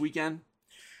 this weekend.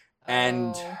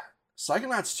 And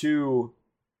Psychonauts 2,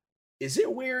 is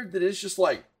it weird that it's just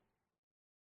like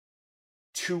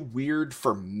too weird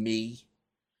for me?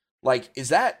 Like, is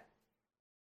that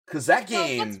because that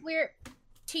game? What's weird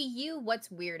to you? What's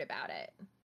weird about it?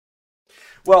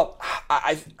 Well,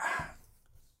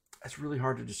 it's really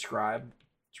hard to describe.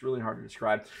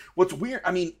 What's weird?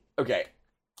 I mean, okay,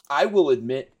 I will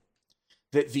admit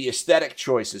that the aesthetic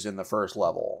choices in the first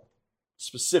level,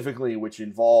 specifically, which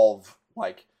involve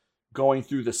like going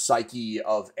through the psyche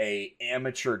of a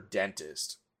amateur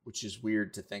dentist, which is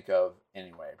weird to think of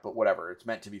anyway, but whatever. It's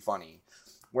meant to be funny.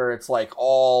 Where it's like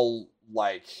all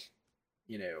like,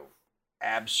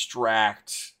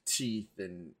 abstract teeth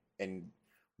and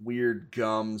weird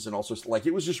gums and all sorts. Like,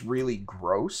 it was just really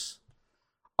gross.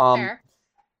 Fair.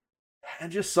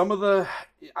 And just some of the,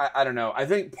 I don't know. I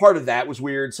think part of that was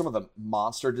weird. Some of the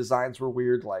monster designs were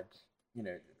weird, like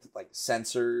like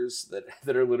sensors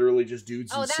that are literally just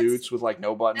dudes in suits with like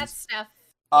no buttons. That's stuff.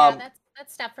 Yeah,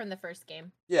 that's stuff from the first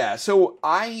game. Yeah. So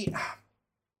I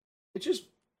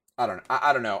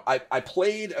don't know. I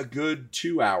played a good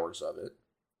 2 hours of it.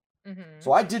 Mm-hmm.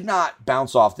 So I did not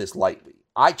bounce off this lightly.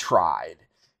 I tried.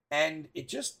 And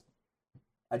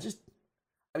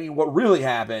I mean, what really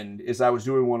happened is I was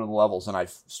doing one of the levels and I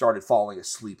started falling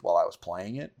asleep while I was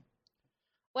playing it.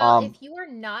 Well, if you are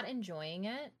not enjoying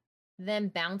it, then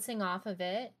bouncing off of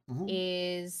it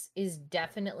is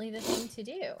definitely the thing to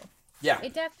do. Yeah.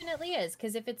 It definitely is.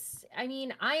 Because if it's, I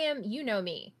mean, you know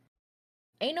me.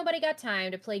 Ain't nobody got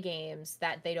time to play games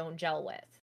that they don't gel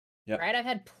with. Yep. Right? I've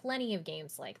had plenty of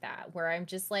games like that where I'm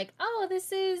just like, oh,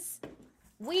 this is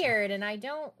weird and I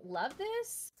don't love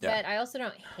this, but I also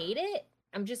don't hate it.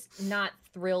 I'm just not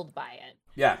thrilled by it.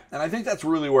 Yeah, and I think that's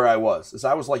really where I was. Is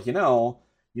I was like, you know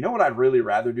what I'd really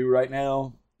rather do right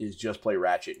now is just play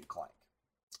Ratchet and Clank.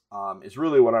 Is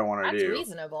really what I want to do. That's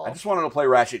reasonable. I just wanted to play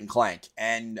Ratchet and Clank,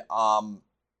 and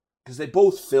because they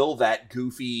both fill that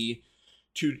goofy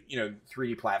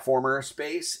 3D platformer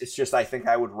space. It's just I think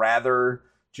I would rather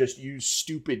just use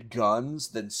stupid guns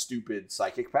than stupid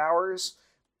psychic powers.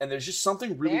 And there's just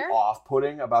something really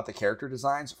off-putting about the character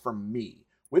designs for me.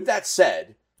 With that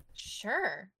said,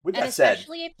 sure.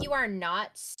 Especially if you are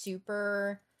not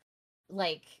super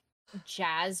like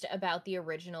jazzed about the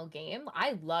original game.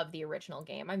 I love the original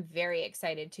game. I'm very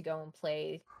excited to go and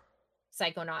play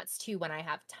Psychonauts 2 when I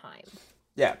have time.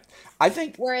 Yeah. I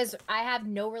think Whereas I have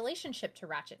no relationship to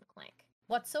Ratchet and Clank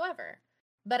whatsoever,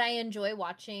 but I enjoy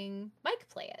watching Mike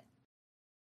play it.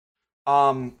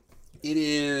 um it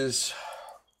is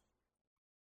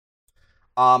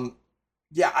um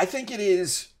yeah, I think it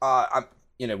is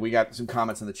we got some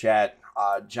comments in the chat.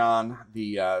 John,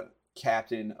 the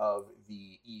captain of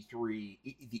the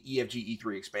the EFG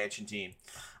E3 expansion team,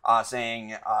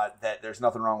 saying that there's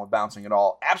nothing wrong with bouncing at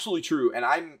all. Absolutely true.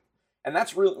 And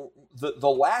that's real. The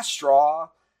last straw,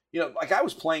 like I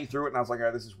was playing through it and I was like,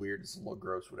 oh, this is weird. This is a little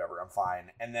gross, whatever. I'm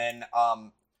fine. And then,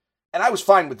 and I was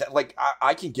fine with that. Like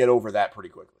I can get over that pretty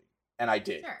quickly. And I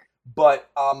did. Sure. But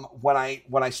when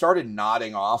I started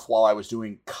nodding off while I was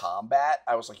doing combat,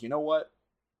 I was like, you know what?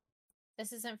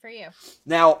 This isn't for you.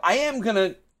 Now I'm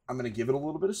gonna give it a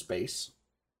little bit of space.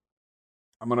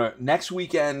 Next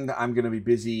weekend I'm gonna be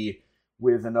busy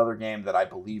with another game that I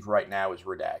believe right now is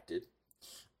Redacted.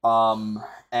 And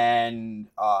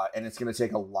it's gonna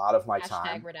take a lot of my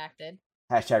time. Redacted.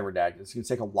 Hashtag redacted. It's gonna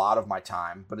take a lot of my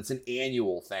time, but it's an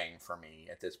annual thing for me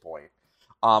at this point.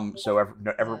 So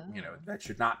that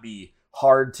should not be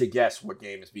hard to guess what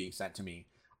game is being sent to me.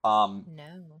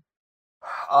 No.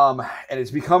 And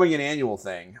it's becoming an annual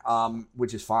thing,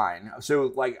 which is fine.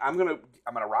 So like I'm gonna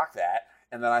rock that,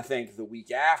 and then I think the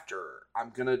week after I'm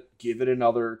gonna give it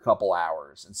another couple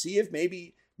hours and see if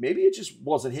maybe it just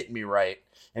wasn't hitting me right,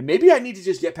 and maybe I need to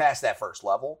just get past that first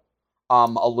level,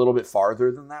 a little bit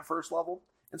farther than that first level,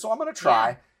 and so I'm gonna try.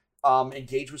 Yeah.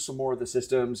 Engage with some more of the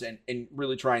systems and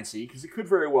really try and see, because it could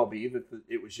very well be that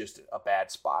it was just a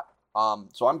bad spot.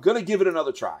 So I'm going to give it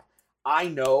another try. I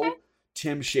know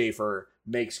Tim Schafer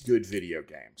makes good video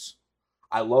games.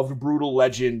 I loved Brutal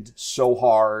Legend so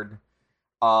hard.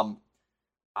 And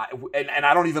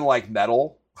I don't even like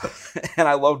metal. And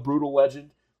I loved Brutal Legend.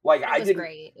 Like, it was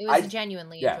great. It was a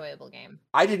genuinely enjoyable game.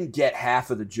 I didn't get half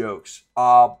of the jokes.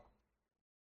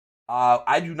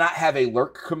 I do not have a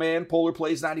lurk command, Polar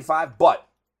Plays 95, but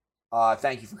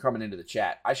thank you for coming into the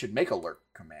chat. I should make a lurk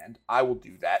command. I will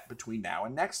do that between now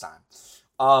and next time.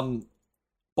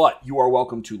 But you are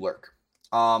welcome to lurk.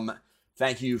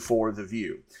 Thank you for the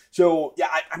view. So, yeah,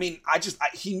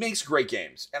 he makes great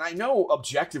games. And I know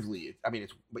objectively,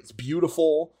 it's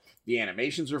beautiful. The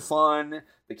animations are fun.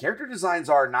 The character designs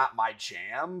are not my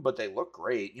jam, but they look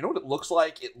great. You know what it looks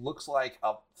like? It looks like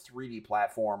a 3D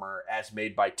platformer as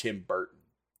made by Tim Burton.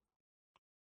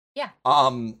 Yeah.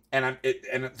 And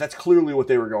that's clearly what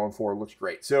they were going for. It looks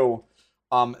great. So,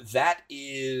 that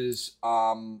is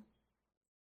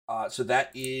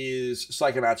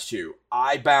Psychonauts 2.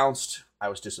 I bounced. I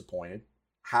was disappointed.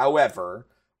 However,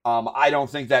 I don't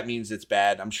think that means it's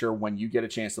bad. I'm sure when you get a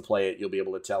chance to play it, you'll be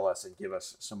able to tell us and give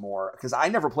us some more. Because I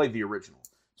never played the original,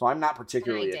 so I'm not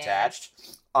particularly attached.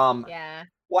 Yeah.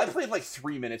 Well, I played like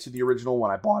 3 minutes of the original when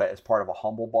I bought it as part of a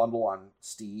Humble Bundle on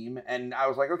Steam, and I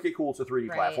was like, okay, cool, it's a 3D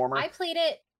platformer. I played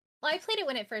it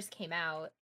when it first came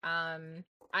out. I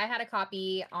had a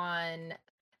copy on.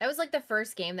 That was like the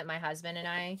first game that my husband and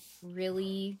I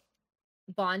really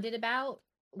bonded about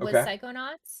was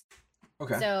Psychonauts.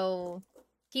 Okay. So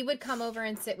he would come over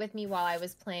and sit with me while I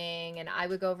was playing, and I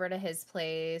would go over to his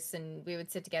place, and we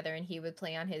would sit together, and he would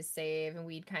play on his save, and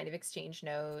we'd kind of exchange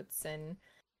notes, and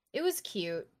it was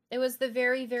cute. It was the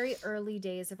very, very early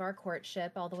days of our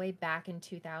courtship, all the way back in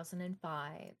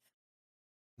 2005.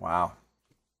 Wow.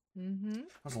 Mm-hmm.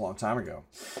 That was a long time ago.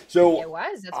 So it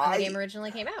was. That's when the game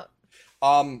originally came out.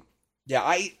 Yeah,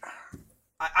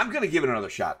 I'm gonna give it another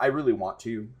shot. I really want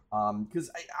to,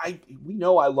 because we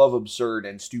know I love absurd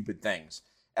and stupid things,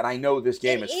 and I know this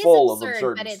game is full of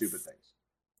absurd and stupid things.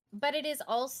 But it is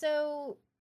also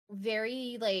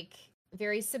very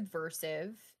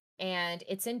subversive, and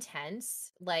it's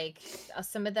intense. Like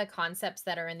some of the concepts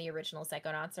that are in the original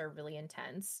Psychonauts are really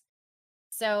intense.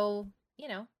 So,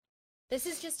 this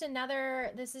is just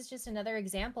another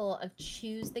example of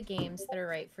choose the games that are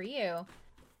right for you,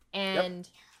 and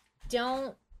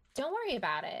don't worry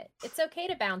about it. It's okay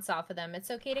to bounce off of them. It's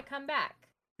okay to come back.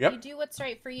 You do what's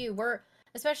right for you.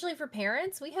 Especially for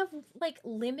parents, we have like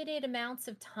limited amounts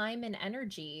of time and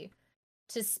energy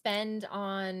to spend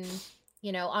on,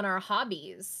 on our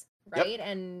hobbies, right?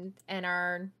 And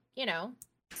our,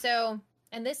 so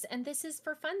and this is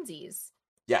for funsies.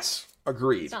 Yes,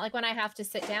 agreed. It's not like when I have to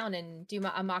sit down and do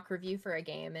a mock review for a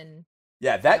game, and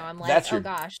I'm like, that's your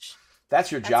gosh,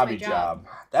 that's your jobby job.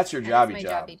 That's your jobby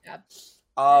job.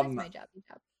 My jobby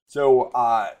job. So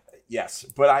yes,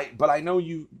 but I know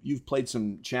you've played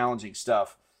some challenging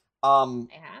stuff. I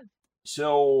have.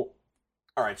 So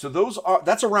all right, so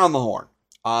that's Around the Horn.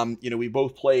 We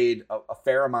both played a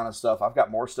fair amount of stuff. I've got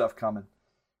more stuff coming.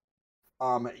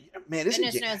 Man, this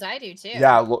Goodness is knows I do too.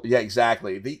 yeah,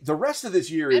 exactly. The rest of this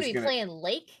year I'm is gonna be gonna. playing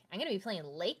Lake. I'm gonna be playing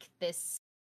Lake this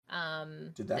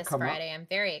Did that this come up? Friday. I'm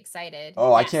very excited.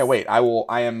 Oh, I Yes. can't wait. I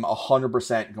am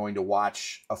 100% going to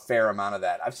watch a fair amount of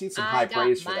that. I've seen some high I got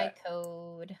praise for my that.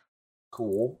 code.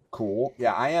 Cool.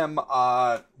 Yeah, I am.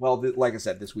 Like I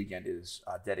said, this weekend is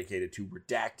dedicated to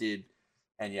Redacted,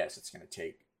 and yes, it's going to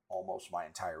take almost my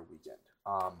entire weekend.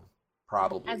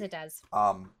 Probably As it does.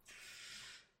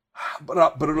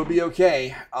 But it'll be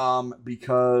okay.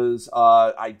 Because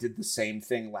I did the same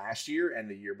thing last year and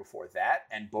the year before that,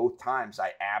 and both times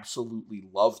I absolutely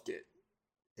loved it.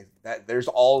 There's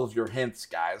all of your hints,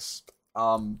 guys.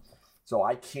 So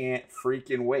I can't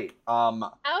freaking wait.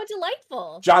 How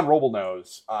delightful. John Roble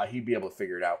knows. He'd be able to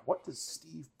figure it out. What does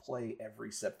Steve play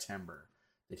every September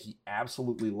that he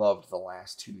absolutely loved the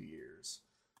last 2 years?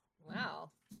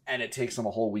 Wow. And it takes him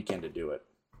a whole weekend to do it.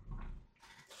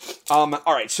 All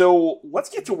right, so let's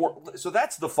get to work. So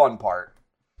that's the fun part.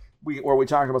 Where we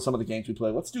talk about some of the games we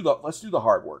play. Let's do the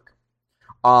hard work.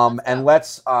 And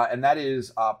that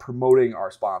is promoting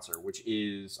our sponsor, which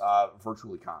is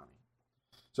Virtual Economy.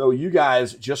 So you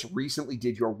guys just recently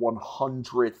did your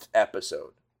 100th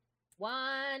episode.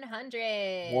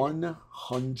 100.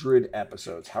 100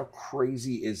 episodes. How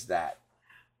crazy is that?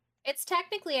 It's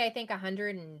technically, I think,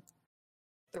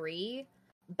 103,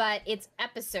 but it's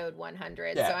episode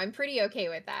 100, Yeah. so I'm pretty okay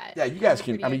with that. Yeah, you guys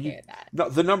can. I mean, no,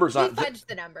 the numbers we on fudged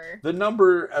the number. The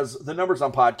numbers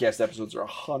on podcast episodes are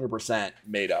 100%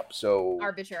 made up. So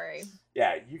arbitrary.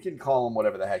 Yeah, you can call them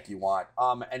whatever the heck you want.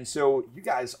 And so you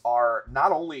guys are,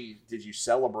 not only did you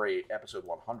celebrate episode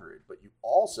 100, but you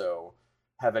also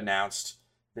have announced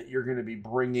that you're going to be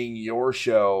bringing your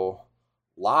show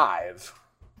live.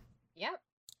 Yep.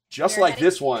 Just like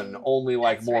this one, only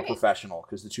like That's more right. professional,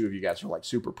 because the two of you guys are like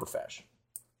super professional.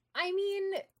 I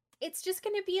mean, it's just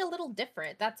going to be a little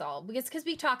different. That's all. Because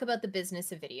we talk about the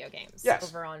business of video games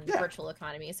over on Virtual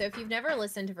Economy. So if you've never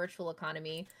listened to Virtual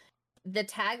Economy, the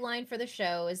tagline for the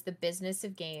show is the business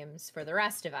of games for the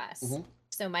rest of us. Mm-hmm.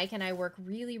 So Mike and I work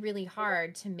really, really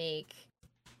hard to make,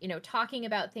 talking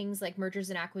about things like mergers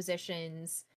and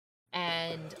acquisitions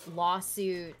and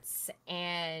lawsuits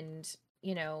and,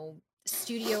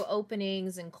 studio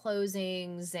openings and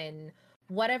closings and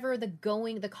whatever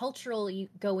the cultural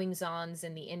goings-ons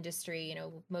in the industry.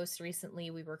 Most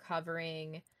recently we were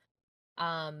covering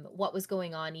what was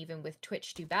going on even with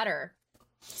Twitch Do Better.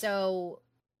 So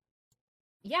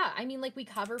yeah, I mean, like we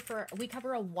cover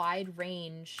a wide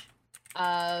range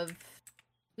of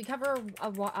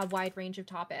wide range of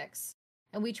topics,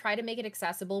 and we try to make it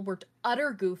accessible. We're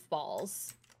utter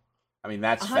goofballs. I mean,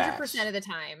 that's 100% of the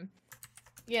time.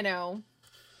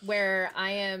 Where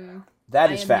I am.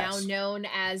 That is now known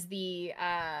as the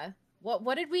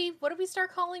what did we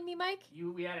start calling me, Mike?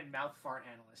 We added mouth fart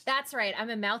analyst. That's right. I'm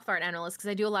a mouth fart analyst because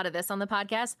I do a lot of this on the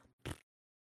podcast.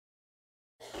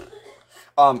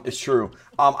 It's true.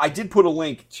 I did put a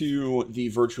link to the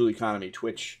Virtual Economy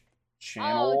Twitch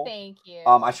channel. Oh, thank you.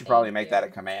 I should probably make that a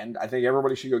command. I think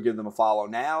everybody should go give them a follow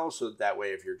now, so that way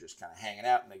if you're just kind of hanging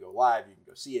out and they go live, you can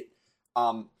go see it.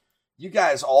 You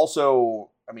guys also,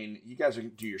 I mean, you guys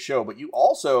do your show, but you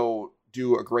also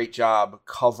do a great job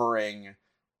covering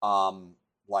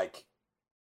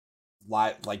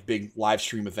big live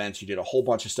stream events. You did a whole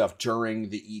bunch of stuff during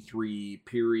the E3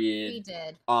 period. We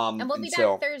did. And we'll be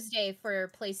back Thursday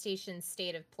for PlayStation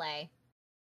State of Play.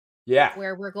 Yeah.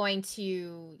 Where we're going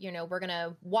to, we're going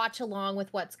to watch along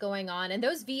with what's going on. And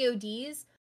those VODs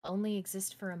only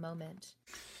exist for a moment.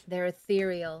 They're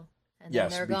ethereal. And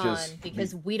then they're gone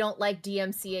because we don't like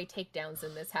DMCA takedowns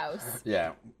in this house.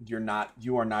 Yeah. You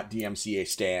are not DMCA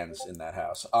stans in that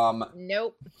house.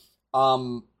 Nope.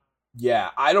 Yeah,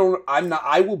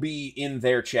 I will be in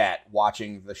their chat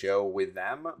watching the show with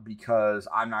them because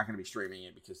I'm not going to be streaming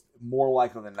it, because more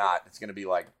likely than not, it's going to be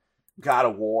like God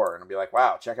of War, and I'll be like,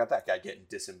 wow, check out that guy getting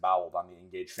disemboweled on the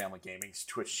Engage Family Gaming's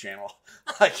Twitch channel.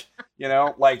 You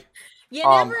never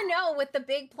know with the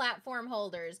big platform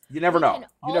holders. You never know.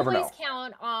 You never know. Always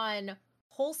count on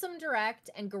Wholesome Direct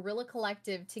and Guerrilla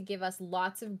Collective to give us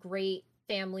lots of great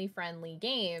family-friendly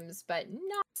games, but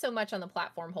not so much on the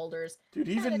platform holders. Dude,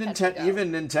 even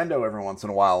Nintendo every once in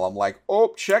a while, I'm like,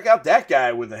 oh, check out that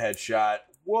guy with a headshot.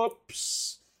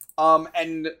 Whoops.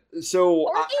 And so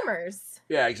or gamers.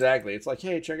 Yeah, exactly. It's like,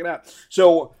 hey, check it out.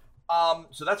 So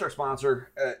that's our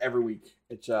sponsor every week.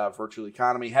 It's Virtual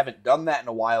Economy. Haven't done that in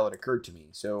a while. It occurred to me.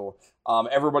 So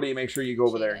everybody, make sure you go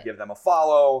over there and give them a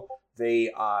follow.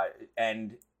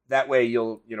 And that way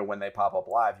you'll, when they pop up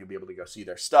live, you'll be able to go see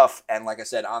their stuff. And like I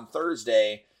said, on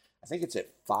Thursday, I think it's at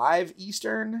 5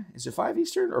 Eastern. Is it 5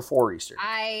 Eastern or 4 Eastern?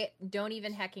 I don't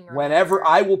even hecking remember. Whenever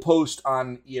I will post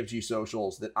on EFG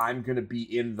socials that I'm going to be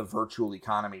in the virtual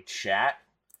economy chat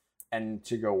and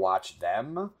to go watch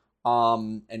them.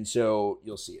 And so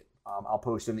you'll see it. I'll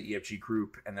post in the EFG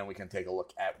group, and then we can take a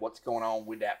look at what's going on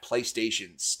with that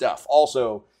PlayStation stuff.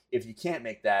 Also, if you can't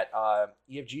make that,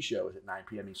 EFG show is at 9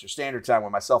 p.m. Eastern Standard Time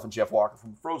with myself and Jeff Walker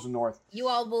from Frozen North. You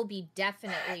all will be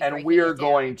definitely and we are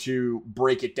going to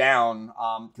break it down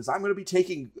because I'm going to be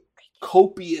taking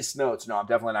copious notes. No, I'm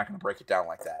definitely not going to break it down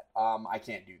like that. I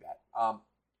can't do that.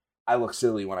 I look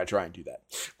silly when I try and do that.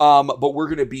 But we're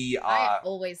going to be... I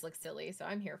always look silly, so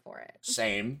I'm here for it.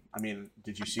 Same. I mean,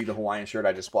 did you see the Hawaiian shirt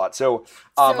I just bought? So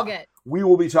good. We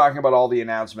will be talking about all the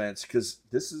announcements because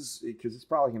it's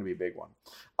probably going to be a big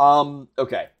one.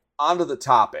 Okay, on to the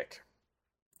topic.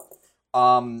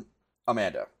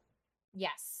 Amanda.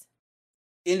 Yes.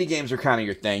 Indie games are kind of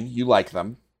your thing. You like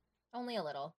them. Only a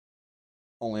little.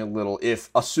 Only a little.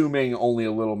 If assuming only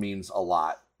a little means a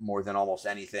lot, more than almost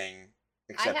anything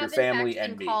except your family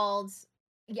and me.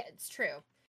 Yeah, it's true.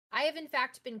 I have in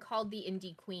fact been called the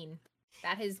Indie Queen.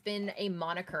 That has been a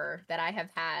moniker that I have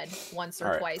had once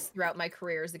or twice throughout my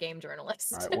career as a game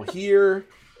journalist. All right. Well, here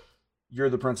you're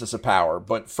the Princess of Power,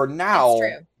 but for now,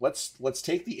 let's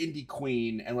take the Indie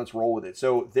Queen and let's roll with it.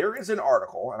 So there is an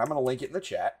article, and I'm going to link it in the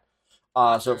chat.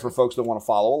 So for folks that want to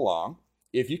follow along,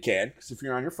 if you can, because if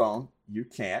you're on your phone, you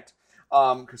can't,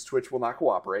 because Twitch will not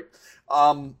cooperate.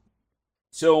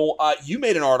 So you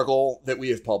made an article that we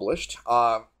have published,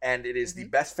 and it is the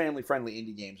best family-friendly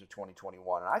indie games of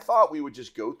 2021. And I thought we would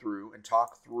just go through and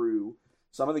talk through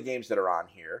some of the games that are on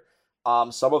here.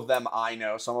 Some of them I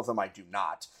know, some of them I do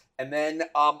not. And then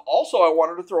also I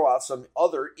wanted to throw out some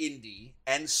other indie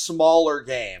and smaller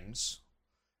games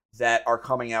that are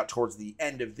coming out towards the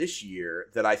end of this year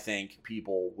that I think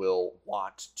people will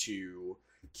want to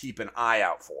keep an eye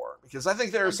out for. Because I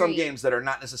think there are some games that are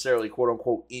not necessarily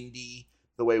quote-unquote indie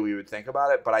the way we would think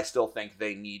about it, but I still think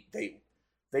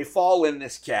they fall in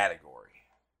this category.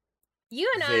 You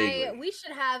and we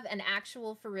should have an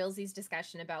actual for realsies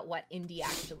discussion about what indie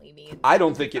actually means. I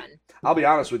don't think I'll be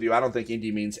honest with you, I don't think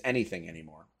indie means anything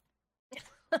anymore.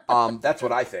 That's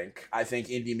what I think. I think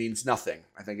indie means nothing.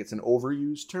 I think it's an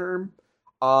overused term.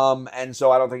 And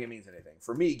so I don't think it means anything.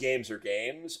 For me, games are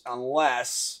games,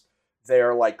 unless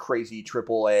they're like crazy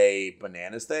AAA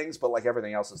bananas things, but like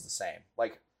everything else is the same.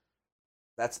 Like,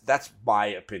 that's my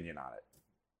opinion on it.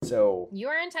 So you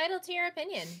are entitled to your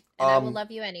opinion, and I will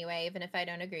love you anyway, even if I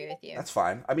don't agree with you. That's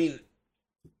fine. I mean,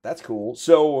 that's cool.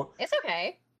 So it's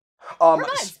okay. We're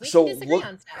buds. We can disagree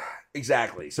on stuff.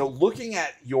 Exactly. So looking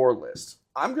at your list,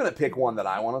 I'm gonna pick one that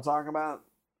I want to talk about.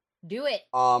 Do it.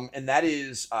 And that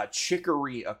is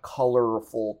Chicory: A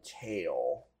Colorful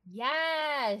Tale.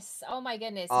 Yes. Oh my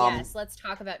goodness. Yes. Let's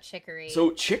talk about Chicory. So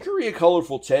Chicory: A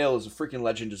Colorful Tale is a freaking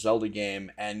Legend of Zelda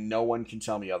game, and no one can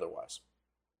tell me otherwise.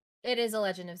 It is a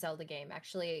Legend of Zelda game.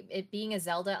 Actually, it being a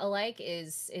Zelda alike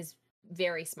is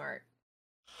very smart.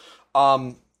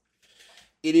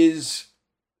 It is.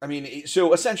 I mean,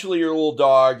 so essentially, you're a little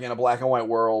dog in a black and white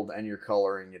world, and you're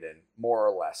coloring it in, more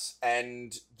or less.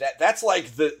 And that's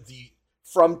like the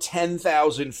from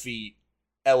 10,000 feet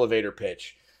elevator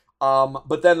pitch.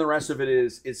 But then the rest of it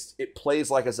is it plays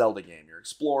like a Zelda game. You're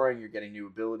exploring, you're getting new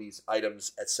abilities,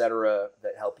 items, etc.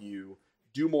 that help you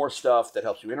do more stuff, that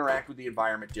helps you interact with the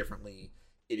environment differently.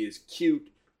 It is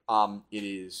cute. It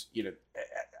is,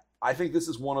 I think this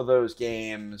is one of those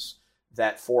games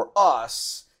that for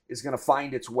us is going to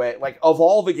find its way. Like, of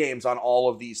all the games on all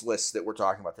of these lists that we're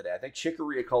talking about today, I think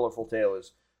Chicory: A Colorful Tale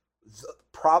is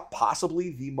possibly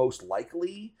the most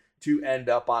likely to end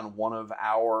up on one of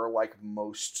our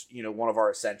one of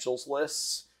our essentials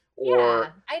lists,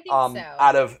 or I think so.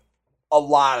 Out of a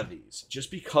lot of these,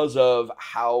 just because of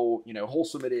how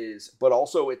wholesome it is, but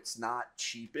also it's not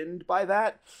cheapened by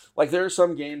that. Like, there are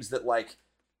some games that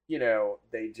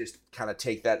they just kind of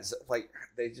take that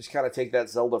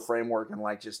Zelda framework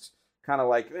and just kind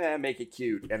of make it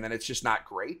cute, and then it's just not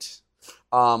great.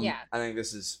 I think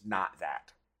this is not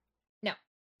that. No,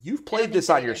 you've played this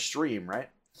on your stream, right?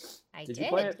 I did. You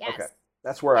play it? Yes. Okay.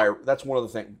 That's where that's one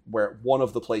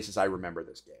of the places I remember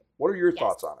this game. What are your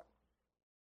thoughts on it?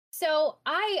 So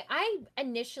I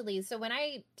initially, when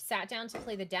I sat down to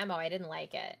play the demo, I didn't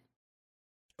like it.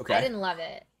 Okay. I didn't love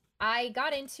it. I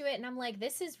got into it and I'm like,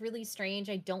 this is really strange.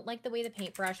 I don't like the way the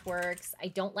paintbrush works. I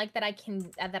don't like that I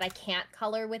can't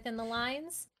color within the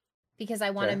lines, because I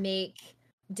want to make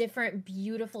different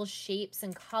beautiful shapes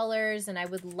and colors, and I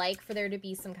would like for there to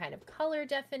be some kind of color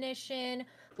definition.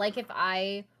 Like if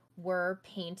I were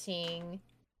painting,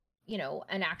 you know,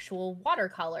 an actual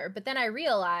watercolor. But then I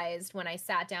realized when I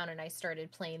sat down and I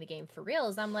started playing the game for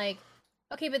reals, I'm like,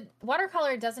 okay, but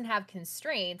watercolor doesn't have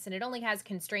constraints, and it only has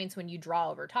constraints when you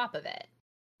draw over top of it.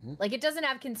 Like, it doesn't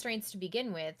have constraints to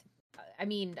begin with. I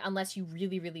mean, unless you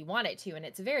really, really want it to, and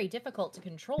it's very difficult to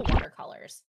control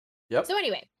watercolors. Yep. So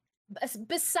anyway,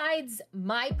 besides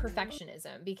my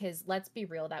perfectionism, because let's be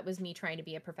real, that was me trying to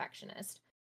be a perfectionist,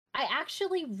 I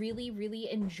actually really, really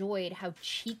enjoyed how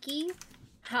cheeky,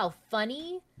 how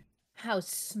funny, how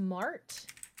smart,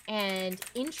 and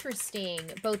interesting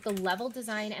both the level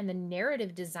design and the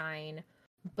narrative design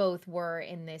both were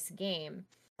in this game.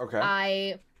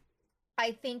 Okay.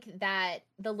 I think that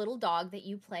the little dog that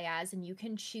you play as, and you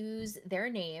can choose their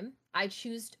name. I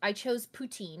chose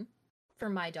Poutine for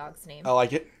my dog's name. I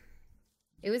like it.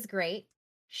 It was great.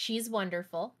 She's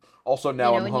wonderful. Also,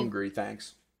 now You know, I'm hungry.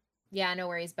 Thanks. Yeah, no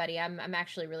worries, buddy. I'm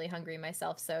actually really hungry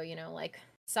myself, so you know, like,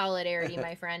 solidarity,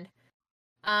 my friend.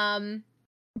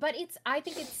 But I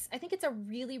think it's a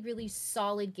really, really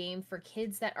solid game for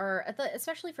kids that are,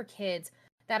 especially for kids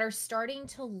that are starting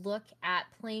to look at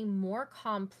playing more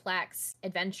complex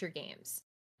adventure games,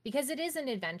 because it is an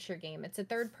adventure game. It's a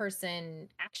third-person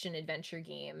action adventure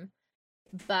game,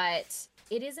 but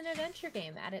it is an adventure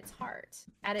game at its heart,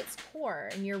 at its core.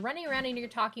 And you're running around and you're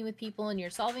talking with people and you're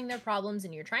solving their problems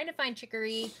and you're trying to find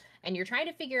Chicory and you're trying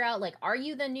to figure out, like, are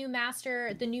you the new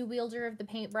master, the new wielder of the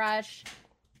paintbrush?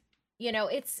 You know,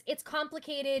 it's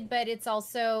complicated, but it's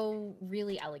also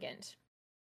really elegant.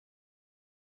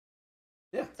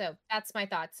 Yeah. So that's my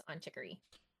thoughts on Chicory.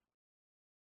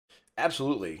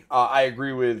 Absolutely. I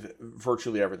agree with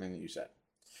virtually everything that you said.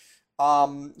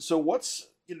 So what's,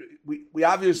 you know, we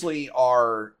obviously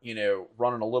are, you know,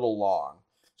 running a little long.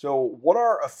 So what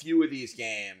are a few of these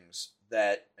games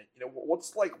that, you know,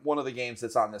 what's like one of the games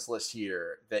that's on this list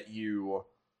here that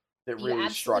really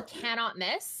struck you? Cannot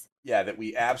miss. Yeah, that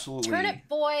we absolutely. Turnip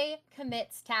Boy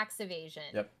commits tax evasion.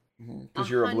 Yep. Because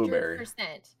you're a blueberry. 100%.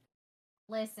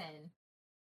 Listen.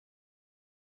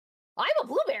 I'm a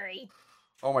blueberry.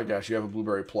 Oh my gosh, you have a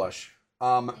blueberry plush.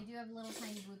 I do have a little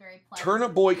tiny blueberry plush.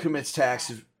 Turnip Boy commits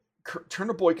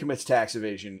tax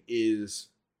evasion is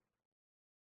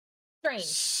strange,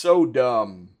 so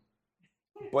dumb,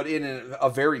 but in a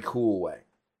very cool way.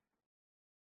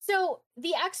 So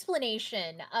the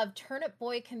explanation of Turnip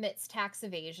Boy commits tax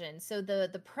evasion. So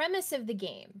the premise of the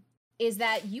game is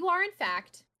that you are in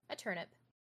fact a turnip,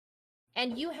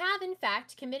 and you have in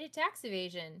fact committed tax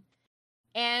evasion.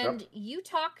 And you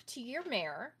talk to your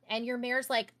mayor, and your mayor's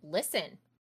like, listen,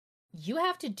 you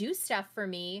have to do stuff for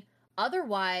me.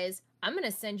 Otherwise, I'm going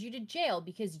to send you to jail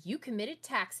because you committed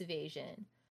tax evasion.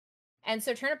 And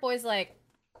so Turnip Boy's like,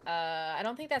 I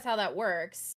don't think that's how that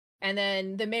works. And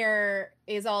then the mayor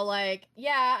is all like,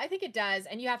 yeah, I think it does.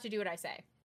 And you have to do what I say.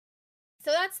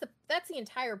 So that's the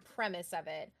entire premise of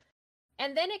it.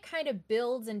 And then it kind of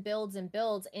builds and builds and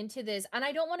builds into this. And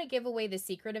I don't want to give away the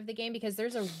secret of the game because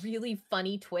there's a really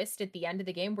funny twist at the end of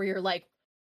the game where you're like,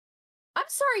 I'm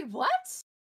sorry, what?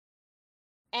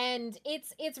 And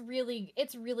it's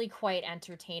really quite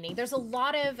entertaining. There's a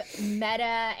lot of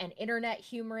meta and internet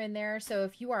humor in there. So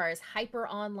if you are as hyper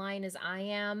online as I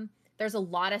am, there's a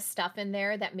lot of stuff in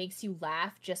there that makes you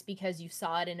laugh just because you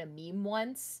saw it in a meme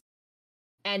once.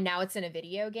 And now it's in a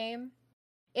video game.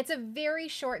 It's a very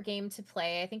short game to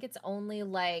play. I think it's only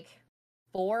like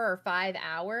 4 or 5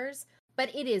 hours,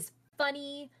 but it is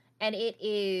funny and it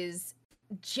is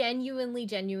genuinely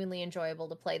enjoyable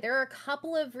to play. There are a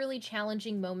couple of really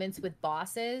challenging moments with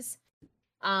bosses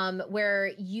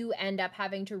where you end up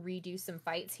having to redo some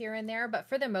fights here and there, but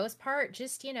for the most part,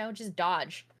 just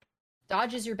dodge.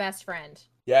 Dodge is your best friend.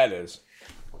 Yeah, it is.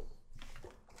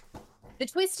 The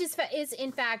twist is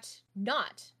in fact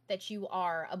not that you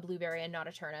are a blueberry and not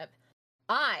a turnip.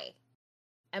 I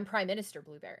am Prime Minister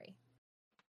Blueberry.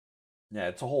 Yeah,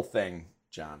 it's a whole thing,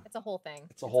 John. It's a whole thing.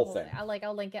 It's a whole thing.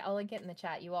 I'll link it in the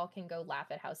chat. You all can go laugh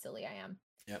at how silly I am.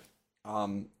 Yep.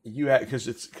 You have because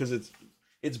it's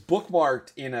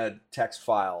bookmarked in a text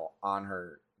file on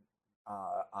her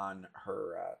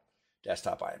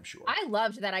desktop, I am sure. I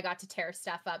loved that I got to tear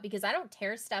stuff up because I don't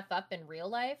tear stuff up in real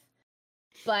life,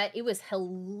 but it was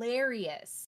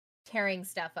hilarious tearing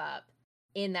stuff up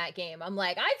in that game. I'm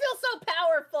like, I feel so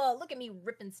powerful. Look at me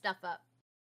ripping stuff up.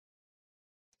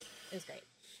 It was great.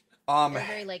 They're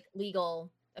very like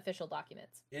legal official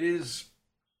documents. It is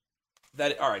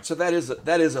that all right. So that is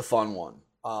a fun one.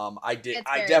 I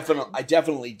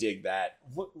definitely dig that.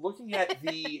 Looking at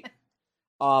the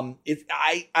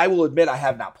I will admit I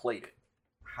have not played it.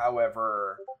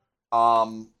 However,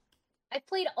 I've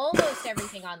played almost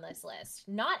everything on this list.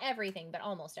 Not everything, but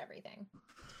almost everything.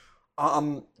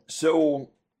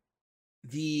 So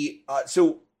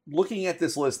So looking at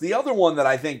this list, the other one that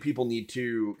I think people need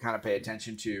to kind of pay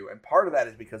attention to, and part of that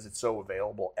is because it's so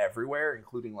available everywhere,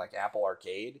 including like Apple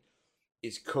Arcade,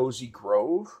 is Cozy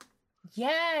Grove.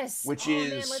 Yes. Which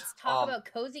man, is let's talk about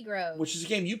Cozy Grove. Which is a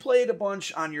game you played a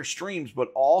bunch on your streams,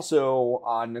 but also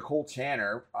Nicole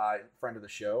Tanner, friend of the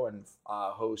show and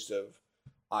host of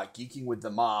Geeking with the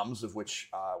Moms, of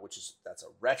which that's a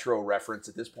retro reference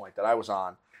at this point that I was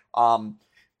on.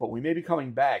 But we may be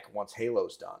coming back once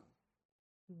Halo's done.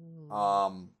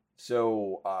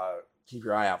 So keep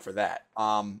your eye out for that.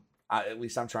 At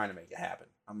least I'm trying to make it happen.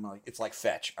 It's like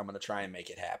Fetch. I'm gonna try and make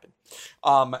it happen.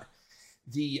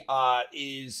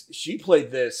 She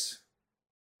played this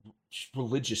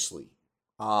religiously,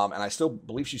 and I still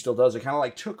believe she still does. It kind of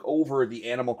like took over the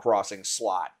Animal Crossing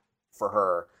slot for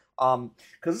her,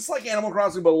 because it's like Animal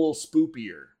Crossing but a little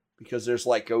spookier because there's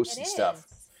like ghosts and stuff.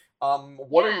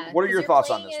 What are your thoughts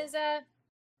on this?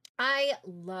 I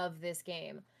love this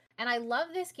game. And I love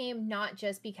this game not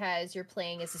just because you're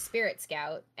playing as a spirit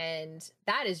scout, and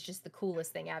that is just the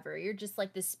coolest thing ever. You're just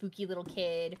like this spooky little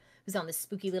kid who's on this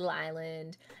spooky little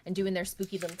island and doing their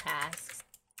spooky little tasks.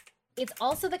 It's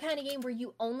also the kind of game where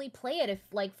you only play it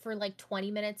for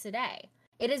 20 minutes a day.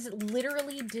 It is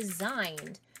literally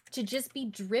designed to just be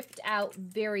dripped out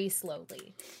very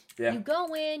slowly. Yeah. You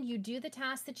go in, you do the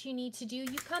tasks that you need to do,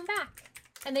 you come back,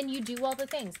 and then you do all the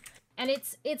things. And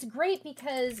it's great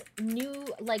because New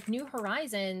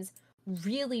Horizons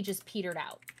really just petered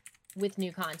out with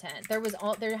new content.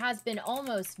 There has been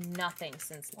almost nothing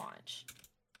since launch.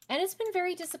 And it's been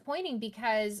very disappointing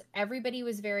because everybody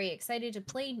was very excited to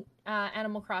play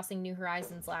Animal Crossing New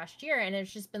Horizons last year, and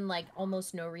it's just been like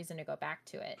almost no reason to go back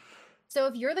to it. So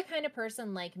if you're the kind of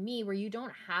person like me where you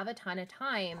don't have a ton of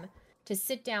time to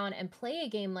sit down and play a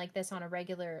game like this on a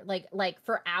regular, like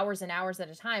for hours and hours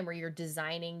at a time, where you're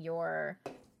designing your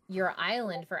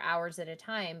island for hours at a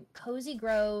time, Cozy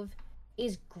Grove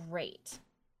is great.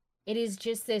 It is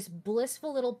just this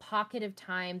blissful little pocket of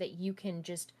time that you can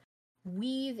just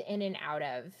weave in and out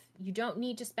of. You don't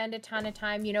need to spend a ton of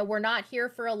time. We're not here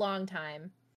for a long time.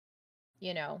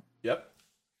 Yep.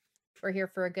 We're here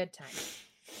for a good time.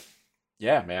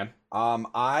 Yeah, man.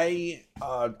 I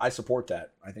support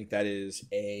that. I think that is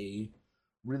a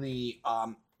really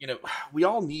we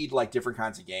all need like different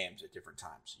kinds of games at different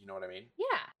times. You know what I mean?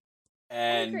 Yeah.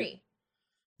 And I agree.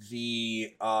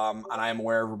 And I am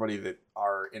aware, everybody, that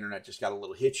our internet just got a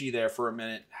little hitchy there for a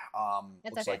minute.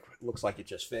 Looks like it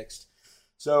just fixed.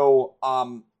 So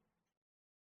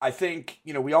I think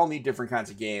we all need different kinds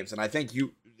of games, and I think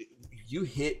you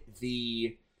hit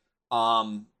the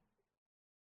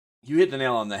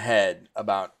nail on the head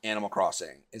about Animal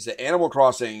Crossing. Is that Animal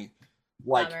Crossing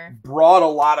brought a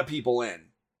lot of people in,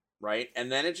 right?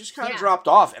 And then it just kind of dropped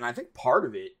off. And I think part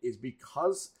of it is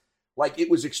because it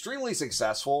was extremely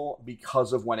successful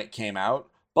because of when it came out.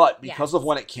 But because of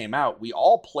when it came out, we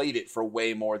all played it for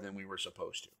way more than we were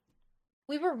supposed to.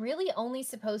 We were really only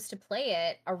supposed to play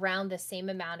it around the same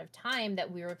amount of time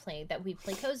that we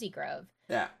play Cozy Grove.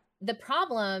 Yeah. The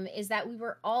problem is that we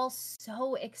were all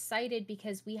so excited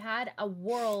because we had a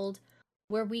world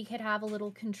where we could have a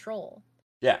little control.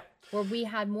 Yeah. Where we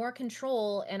had more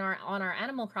control on our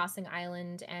Animal Crossing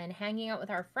island and hanging out with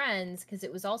our friends, because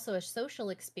it was also a social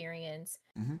experience,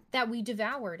 that we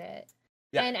devoured it.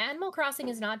 Yeah. And Animal Crossing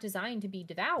is not designed to be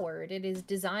devoured. It is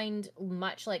designed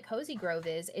much like Cozy Grove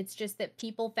is. It's just that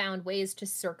people found ways to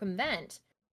circumvent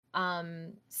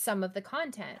some of the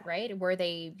content, right? Where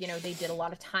they did a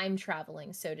lot of time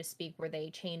traveling, so to speak, where they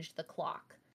changed the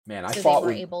clock. Man, they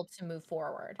were able to move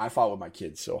forward. I fought with my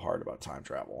kids so hard about time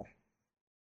travel.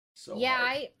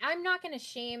 Hard. I'm not going to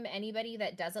shame anybody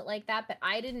that does it like that, but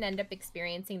I didn't end up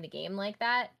experiencing the game like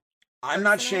that. I'm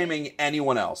not shaming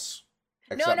anyone else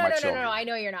except my children. No. I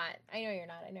know you're not.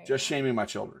 Just shaming my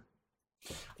children.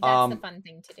 That's the fun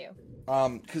thing to do.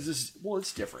 Because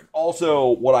it's different. Also,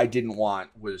 what I didn't want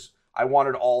was I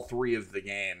wanted all three of the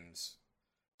games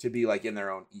to be like in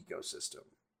their own ecosystem.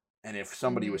 And if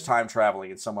somebody was time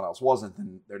traveling and someone else wasn't,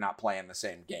 then they're not playing the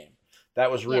same game.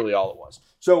 That was really all it was.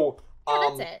 So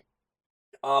that's it.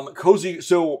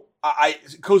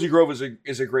 Cozy Grove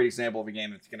is a great example of a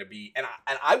game that's going to be, and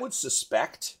I would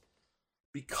suspect,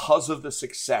 because of the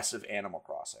success of Animal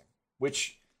Crossing,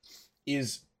 which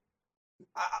is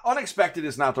unexpected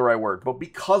is not the right word, but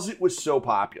because it was so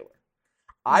popular,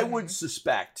 I would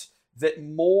suspect that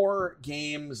more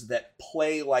games that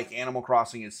play like Animal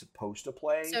Crossing is supposed to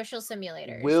play, social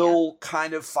simulators, will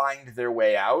kind of find their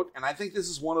way out. And I think this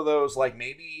is one of those, like,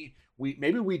 maybe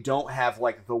we don't have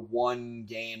like the one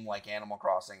game like Animal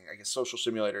Crossing. I guess social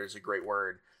simulator is a great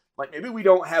word. Like maybe we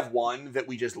don't have one that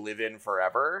we just live in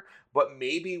forever, but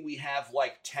maybe we have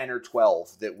like 10 or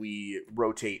 12 that we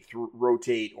rotate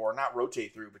or not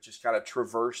rotate through, but just kind of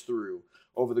traverse through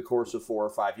over the course of 4 or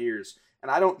 5 years. And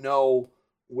I don't know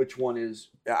which one is.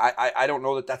 I don't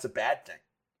know that that's a bad thing.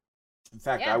 In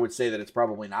fact, I would say that it's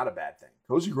probably not a bad thing.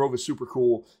 Cozy Grove is super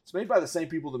cool. It's made by the same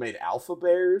people that made Alpha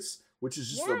Bears, which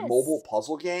is just a mobile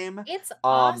puzzle game. It's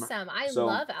awesome. I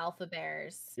love Alpha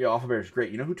Bears. Yeah, Alpha Bears is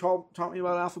great. You know who taught me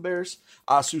about Alpha Bears?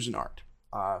 Susan Art,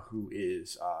 who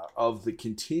is of the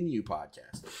Continue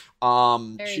podcast.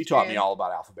 She taught me all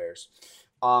about Alpha Bears.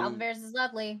 Alpha Bears is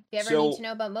lovely. If you ever need to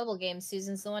know about mobile games,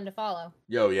 Susan's the one to follow.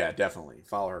 Yo, yeah, definitely.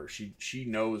 Follow her. She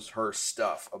knows her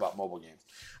stuff about mobile games.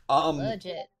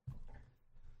 Legit.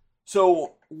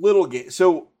 So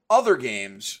other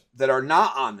games that are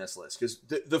not on this list, because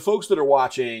the folks that are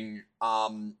watching,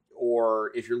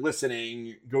 or if you're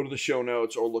listening, go to the show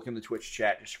notes or look in the Twitch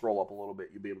chat, just scroll up a little bit.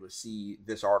 You'll be able to see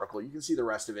this article. You can see the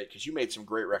rest of it because you made some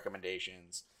great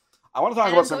recommendations. I want to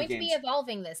talk about some games. I'm going to be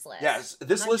evolving this list. Yes,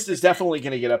 this 100%. List is definitely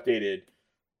going to get updated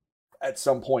at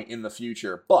some point in the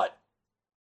future. But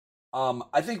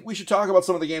I think we should talk about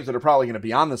some of the games that are probably going to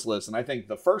be on this list. And I think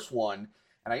the first one,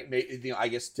 and I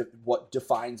guess what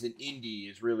defines an indie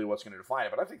is really what's going to define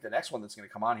it. But I think the next one that's going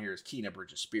to come on here is Kena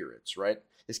Bridge of Spirits, right?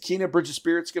 Is Kena Bridge of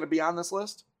Spirits going to be on this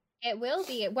list? It will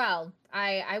be. Well,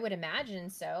 I would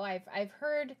imagine so. I've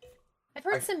heard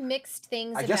some mixed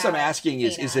things. I guess I'm asking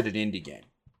is it an indie game?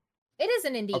 It is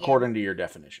an indie game. According to your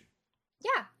definition.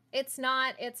 Yeah. It's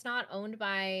not owned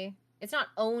by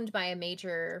a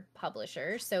major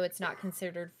publisher, so it's not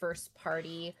considered first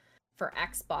party for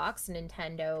Xbox,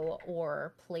 Nintendo,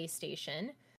 or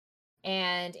PlayStation.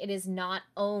 And it is not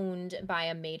owned by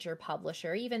a major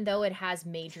publisher, even though it has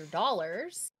major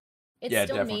dollars. It's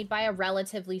still definitely made by a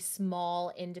relatively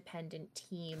small independent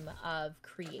team of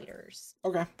creators.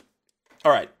 Okay.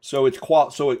 All right. So it's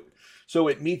so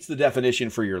it meets the definition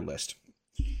for your list.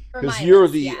 Because you're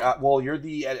you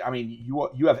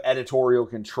have editorial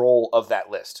control of that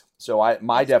list. So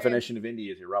my definition of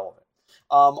indie is irrelevant.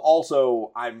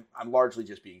 Also, I'm largely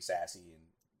just being sassy, and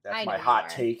that's my hot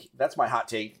take. That's my hot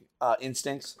take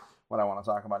instincts when I want to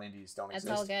talk about indies don't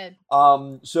exist. That's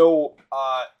So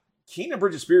all Kena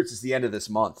Bridge of Spirits is the end of this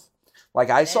month. Like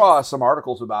I saw some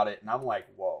articles about it, and I'm like,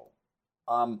 whoa.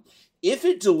 If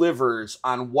it delivers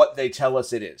on what they tell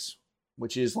us it is,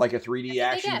 which is like a 3D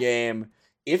action game,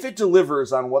 if it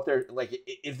delivers on what they're like,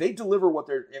 if they deliver what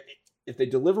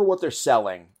they're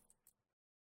selling.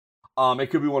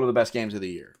 It could be one of the best games of the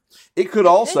year. It could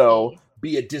also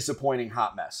be a disappointing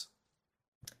hot mess.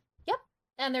 Yep,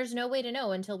 and there's no way to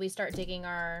know until we start digging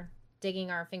our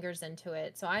fingers into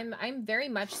it. So I'm very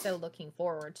much so looking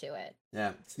forward to it.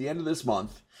 Yeah, it's the end of this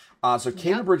month. So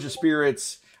Kena Bridge of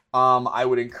Spirits. I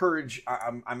would encourage.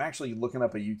 I'm actually looking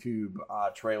up a YouTube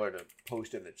trailer to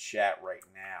post in the chat right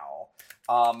now.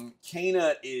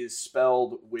 Kena is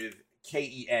spelled with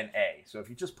Kena. So if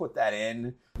you just put that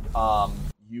in,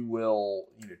 you will,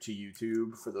 to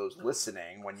YouTube, for those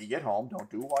listening, when you get home, don't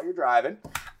do it while you're driving.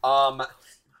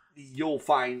 You'll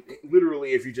find,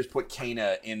 literally, if you just put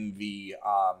Kena in the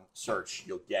search,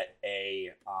 you'll get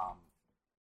a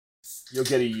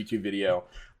YouTube video.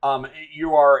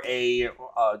 You are a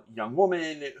young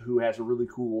woman who has a really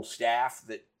cool staff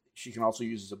that she can also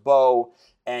use as a bow,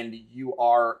 and you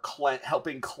are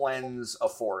helping cleanse a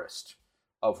forest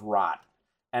of rot.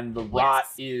 And the rot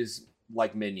is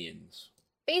like minions.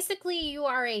 Basically, you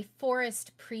are a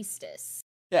forest priestess.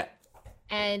 Yeah.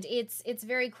 And it's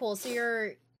very cool. So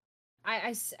you're,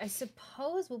 I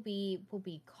suppose will be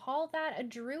called that a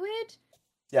druid?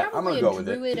 Yeah, probably I'm gonna go with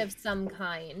it. A druid of some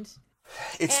kind.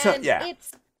 It's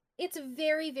It's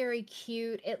very, very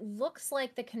cute. It looks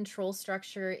like the control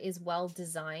structure is well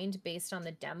designed based on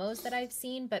the demos that I've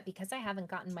seen, but because I haven't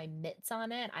gotten my mitts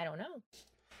on it, I don't know.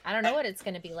 I don't know what it's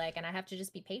going to be like, and I have to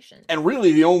just be patient. And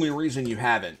really, the only reason you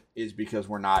haven't is because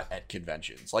we're not at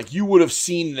conventions. Like, you would have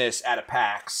seen this at a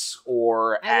PAX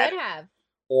or at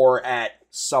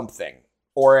something.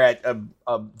 Or at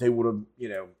they would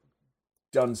have,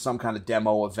 done some kind of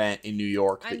demo event in New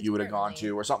York that you would have gone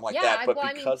to or something like that. But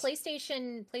because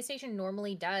PlayStation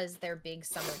normally does their big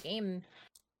summer game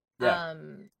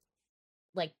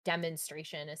like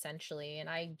demonstration essentially, and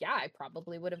I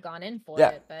probably would have gone in for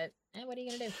it, but what are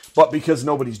you gonna do? But because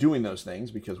nobody's doing those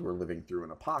things, because we're living through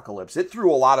an apocalypse, it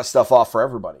threw a lot of stuff off for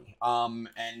everybody.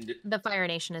 And the Fire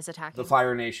Nation is attacking. The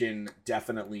Fire Nation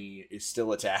definitely is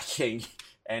still attacking,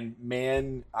 and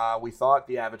man, we thought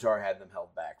the Avatar had them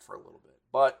held back for a little bit,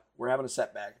 but we're having a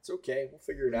setback. It's okay, we'll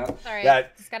figure it out. All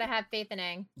right, just gotta have faith in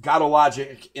Aang. Got a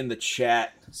logic in the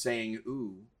chat saying,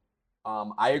 "Ooh."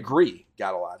 I agree,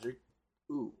 Logic.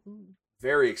 Ooh,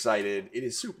 very excited. It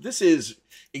is super. This is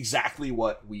exactly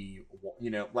what we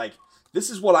want, like this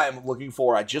is what I am looking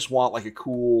for. I just want like a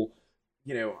cool,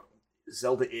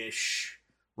 Zelda-ish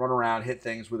run around, hit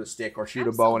things with a stick or shoot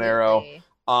a bow and arrow.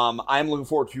 I'm looking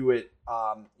forward to it.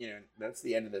 That's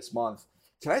the end of this month.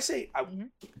 Can I say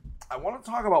I want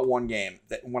to talk about one game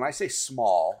that when I say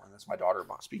small, and that's my daughter.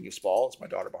 Speaking of small, it's my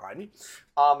daughter behind me.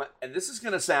 And this is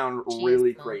gonna sound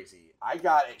really crazy.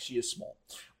 She is small.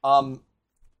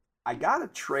 I got a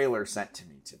trailer sent to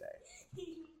me today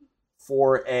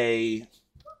for a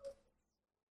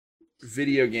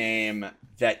video game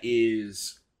that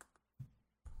is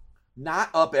not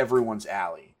up everyone's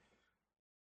alley,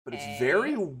 but it's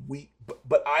very weak.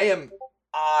 But I am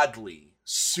oddly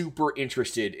super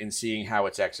interested in seeing how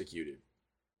it's executed.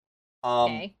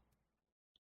 And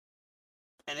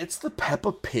it's the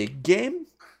Peppa Pig game.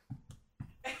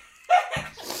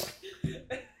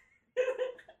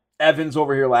 Evan's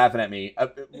over here laughing at me.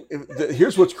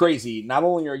 Here's what's crazy. Not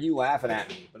only are you laughing at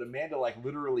me, but Amanda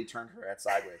literally turned her head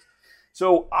sideways.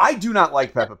 So I do not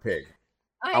like Peppa Pig.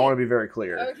 I want to be very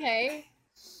clear. Okay.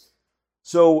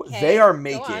 So they are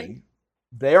making,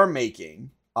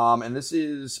 and this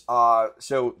is,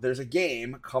 so there's a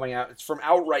game coming out. It's from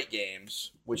Outright Games,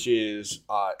 which is,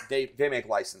 they make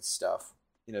licensed stuff.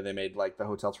 They made like the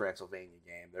Hotel Transylvania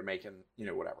game. They're making,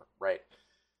 whatever, right?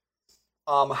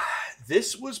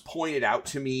 This was pointed out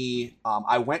to me.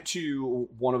 I went to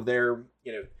one of their,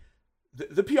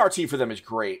 the PR team for them is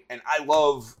great. And I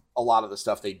love a lot of the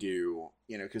stuff they do,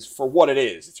 because for what it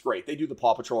is, it's great. They do the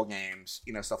Paw Patrol games,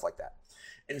 stuff like that.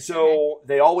 And so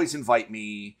they always invite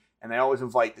me, and they always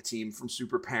invite the team from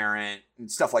Super Parent and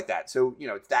stuff like that. So,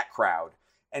 it's that crowd.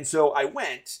 And so I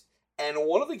went, and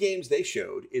one of the games they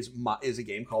showed is a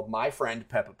game called My Friend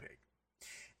Peppa Pig.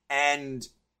 And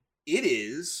it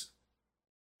is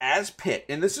as Pit,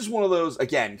 and this is one of those,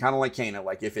 again, kind of like Kana,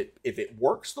 like if it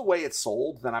works the way it's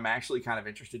sold, then I'm actually kind of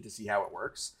interested to see how it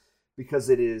works, because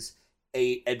it's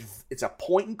a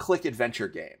point and click adventure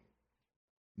game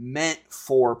meant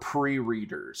for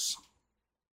pre-readers.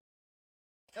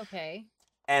 Okay.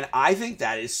 And I think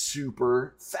that is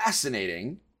super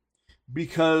fascinating,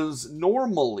 because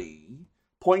normally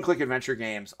point and click adventure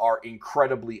games are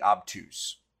incredibly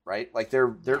obtuse, right? Like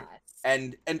they're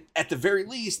and at the very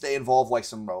least they involve like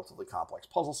some relatively complex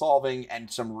puzzle solving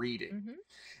and some reading.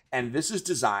 And this is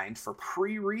designed for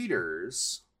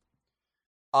pre-readers.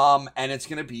 And it's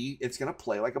gonna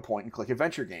play like a point and click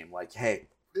adventure game. Like, hey,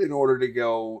 in order to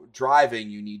go driving,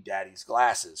 you need daddy's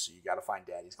glasses. So you got to find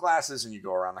daddy's glasses and you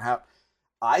go around the house.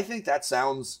 I think that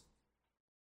sounds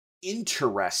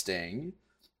interesting.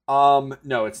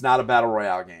 No, it's not a battle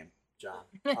royale game, John.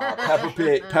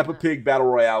 Peppa Pig battle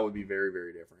royale would be very,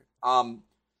 very different.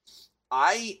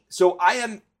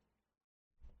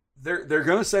 They're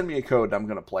gonna send me a code and I'm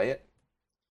gonna play it.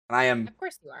 And of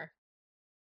course you are.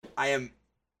 I am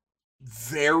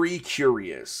very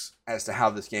curious as to how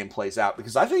this game plays out,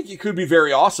 because I think it could be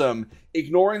very awesome,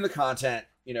 ignoring the content.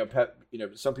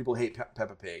 Some people hate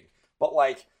Peppa Pig, but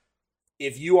like,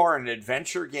 if you are an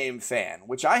adventure game fan,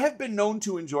 which I have been known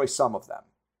to enjoy some of them,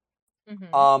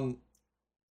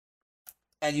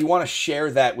 and you want to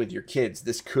share that with your kids,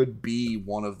 this could be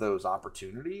one of those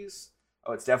opportunities.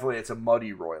 Oh, it's a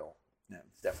Muddy Royal. Yeah,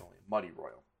 it's definitely a Muddy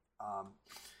Royal.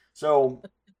 So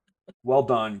well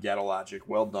done, Logic.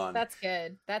 Well done. That's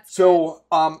good. So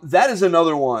that is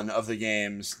another one of the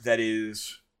games that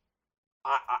is,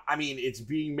 I mean, it's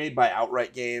being made by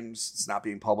Outright Games. It's not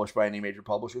being published by any major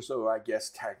publisher, so I guess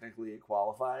technically it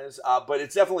qualifies. But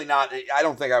it's definitely not. I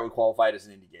don't think I would qualify it as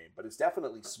an indie game, but it's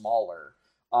definitely smaller.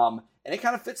 And it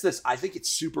kind of fits this. I think it's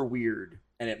super weird,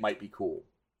 and it might be cool.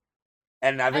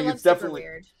 And I think it's definitely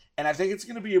weird. And I think it's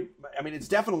going to be. It's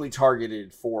definitely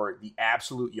targeted for the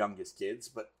absolute youngest kids,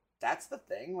 but that's the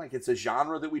thing. Like, it's a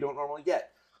genre that we don't normally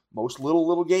get. Most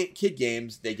little kid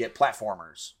games, they get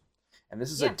platformers. And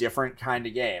this is a different kind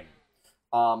of game.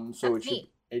 So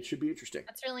it should be interesting.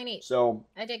 That's really neat. So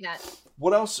I dig that.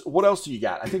 What else do you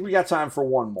got? I think we got time for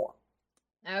one more.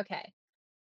 Okay.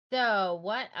 So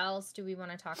what else do we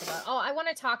want to talk about? Oh, I want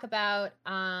to talk about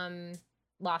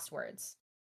Lost Words.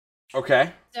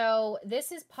 Okay. So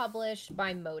this is published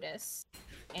by Modus.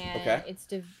 And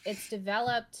it's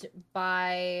developed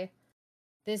by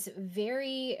this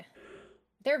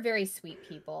they're very sweet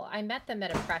people. I met them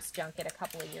at a press junket a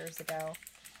couple of years ago.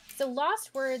 So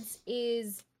Lost Words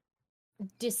is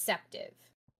deceptive.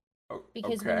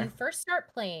 Because when you first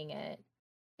start playing it,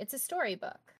 it's a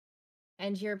storybook.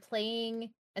 And you're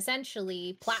playing,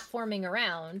 essentially, platforming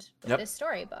around with this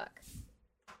storybook.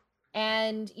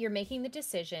 And you're making the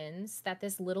decisions that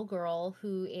this little girl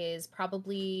who is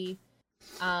probably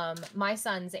my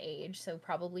son's age, so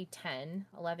probably 10,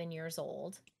 11 years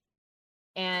old,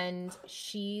 and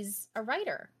she's a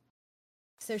writer.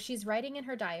 So she's writing in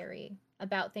her diary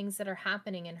about things that are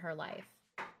happening in her life.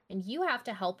 And you have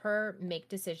to help her make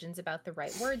decisions about the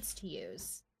right words to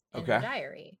use in her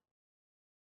diary.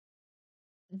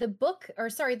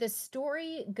 The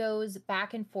story goes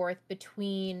back and forth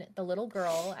between the little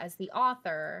girl as the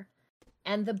author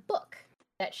and the book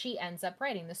that she ends up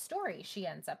writing, the story she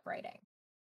ends up writing.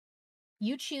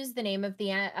 You choose the name of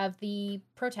the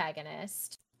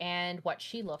protagonist and what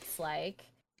she looks like.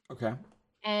 Okay.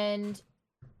 And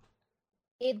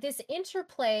this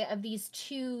interplay of these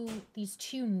two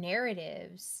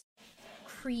narratives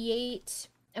create,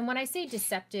 and when I say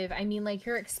deceptive, I mean like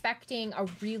you're expecting a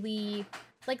really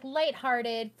like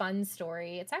lighthearted, fun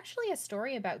story. It's actually a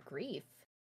story about grief.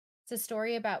 It's a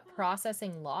story about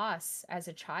processing loss as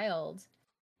a child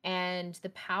and the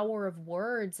power of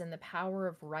words and the power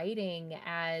of writing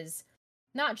as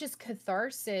not just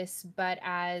catharsis, but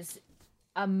as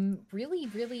a really,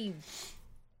 really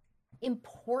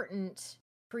important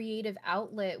creative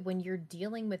outlet when you're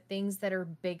dealing with things that are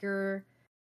bigger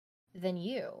than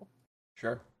you.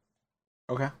 Sure.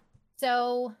 Okay.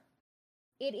 So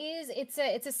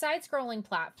it's a side-scrolling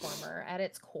platformer at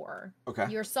its core. Okay.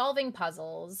 You're solving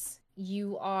puzzles.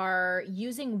 You are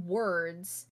using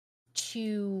words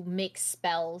to make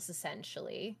spells,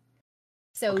 essentially.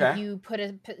 So you put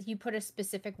a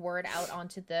specific word out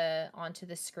onto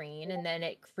the screen, and then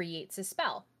it creates a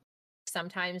spell.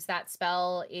 Sometimes that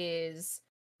spell is,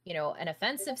 an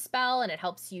offensive spell, and it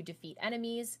helps you defeat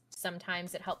enemies.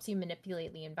 Sometimes it helps you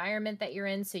manipulate the environment that you're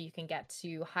in so you can get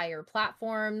to higher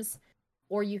platforms,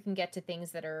 or you can get to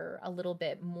things that are a little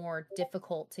bit more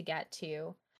difficult to get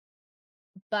to.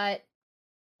 But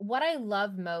what I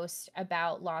love most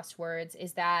about Lost Words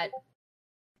is that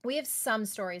we have some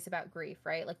stories about grief,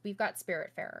 right? Like we've got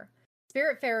Spiritfarer.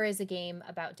 Spiritfarer is a game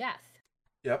about death.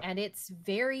 Yep. And it's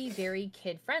very, very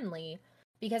kid-friendly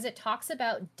because it talks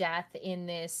about death in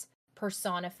this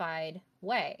personified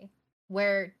way,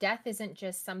 where death isn't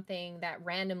just something that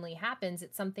randomly happens,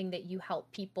 it's something that you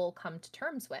help people come to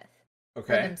terms with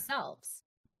for themselves.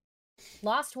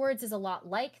 Lost Words is a lot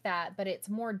like that, but it's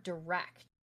more direct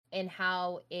in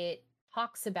how it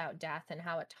talks about death and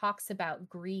how it talks about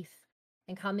grief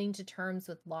and coming to terms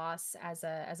with loss as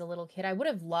a little kid. I would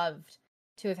have loved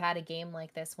to have had a game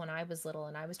like this when I was little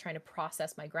and I was trying to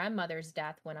process my grandmother's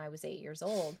death when I was 8 years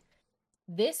old.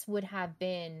 This would have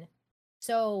been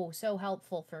so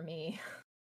helpful for me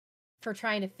for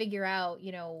trying to figure out,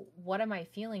 what am I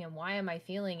feeling and why am I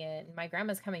feeling it? And my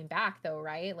grandma's coming back though,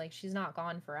 right? Like she's not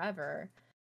gone forever.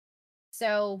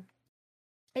 So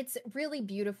it's really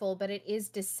beautiful, but it is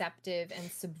deceptive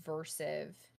and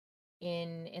subversive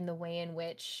in the way in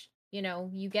which,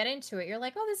 you get into it. You're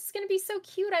like, oh, this is going to be so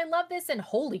cute. I love this. And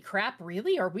holy crap,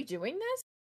 really? Are we doing this?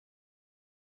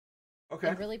 Okay.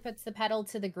 It really puts the pedal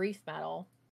to the grief metal.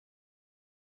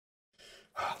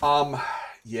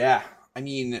 Yeah. I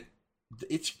mean,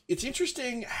 it's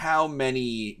interesting how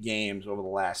many games over the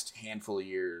last handful of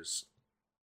years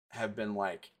have been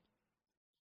like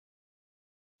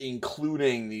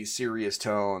including these serious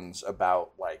tones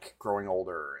about like growing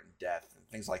older and death and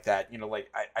things like that.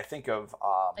 Like I think of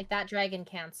like that Dragon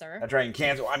Cancer.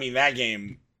 I mean, that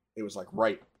game, it was like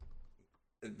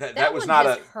that was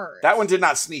not that one did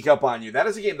not sneak up on you. That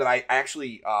is a game that I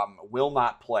actually will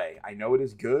not play. I know it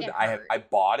is good. I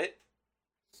bought it.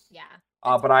 Yeah.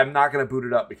 But I'm not gonna boot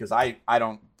it up because I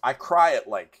cry at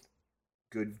like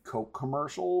good Coke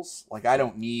commercials. Like I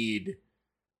don't need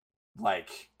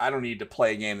to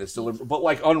play a game that's deliberate, but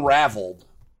like Unraveled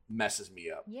messes me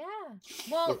up. Yeah.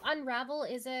 Well, Unravel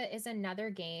is another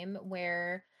game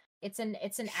where it's an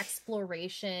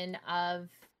exploration of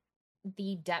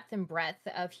the depth and breadth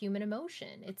of human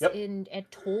emotion. It's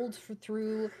told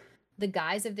through the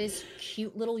guise of this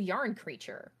cute little yarn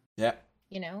creature. Yeah.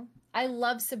 I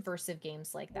love subversive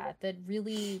games like that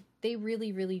really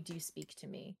do speak to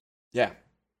me. Yeah.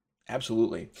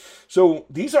 Absolutely. So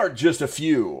these are just a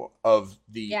few of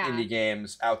the indie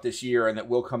games out this year and that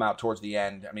will come out towards the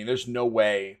end. I mean, there's no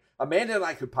way. Amanda and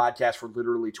I could podcast for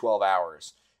literally 12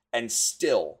 hours and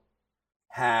still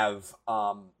have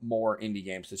more indie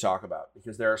games to talk about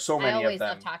because there are so many of them. I always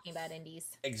love talking about indies.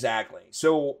 Exactly.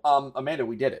 So, Amanda,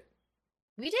 we did it.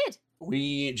 We did.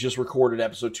 We just recorded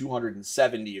episode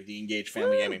 270 of the Engage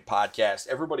Family Gaming Podcast.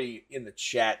 Everybody in the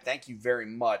chat, thank you very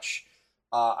much.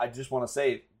 I just want to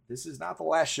say, this is not the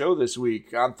last show this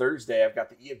week. On Thursday, I've got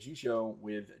the EFG show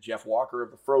with Jeff Walker of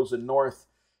the Frozen North.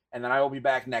 And then I will be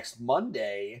back next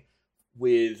Monday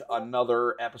with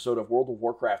another episode of World of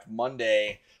Warcraft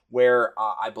Monday, where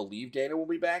I believe Dana will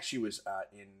be back. She was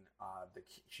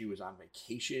she was on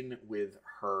vacation with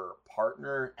her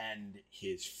partner and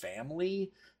his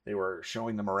family. They were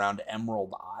showing them around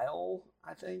Emerald Isle,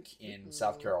 I think, in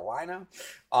South Carolina,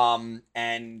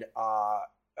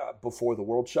 before the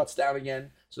world shuts down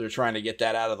again. So they're trying to get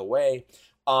that out of the way.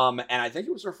 And I think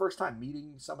it was her first time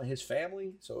meeting some of his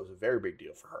family, so it was a very big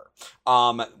deal for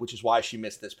her, which is why she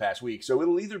missed this past week. So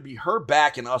it'll either be her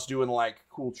back and us doing like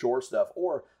cool chore stuff,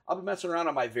 or I'll be messing around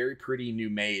on my very pretty new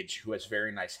mage who has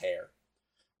very nice hair.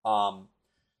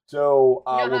 So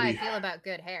you know how I feel about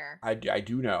good hair. I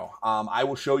do know. I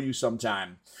will show you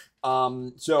sometime.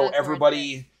 So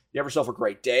everybody, you have yourself a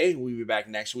great day. We'll be back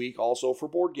next week also for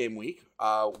Board Game Week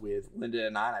with Linda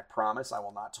and I promise I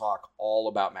will not talk all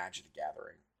about Magic the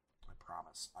Gathering. I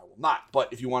promise I will not.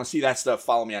 But if you want to see that stuff,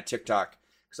 follow me on TikTok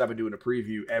because I've been doing a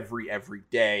preview every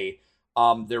day.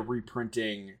 They're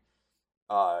reprinting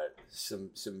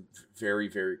some very,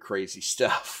 very crazy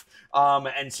stuff.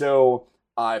 And so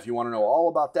if you want to know all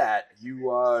about that,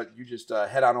 you just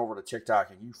head on over to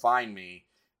TikTok and you find me.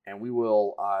 And we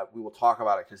will talk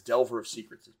about it because Delver of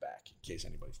Secrets is back, in case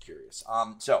anybody's curious.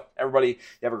 So everybody,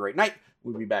 you have a great night.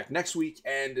 We'll be back next week,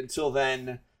 and until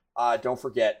then, don't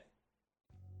forget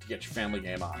to get your family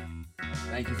game on.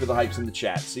 Thank you for the hypes in the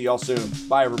chat. See y'all soon.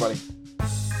 Bye, everybody.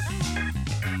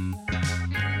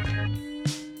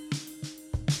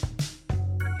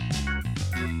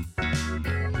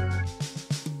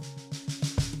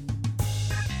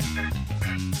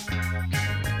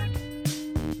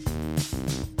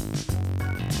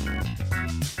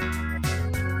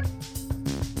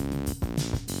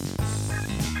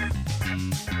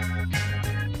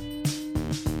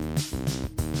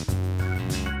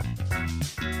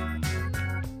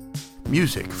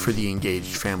 Music for the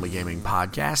Engaged Family Gaming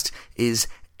Podcast is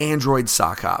Android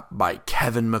Sock Hop by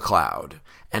Kevin MacLeod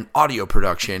and audio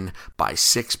production by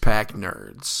Six Pack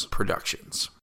Nerds Productions.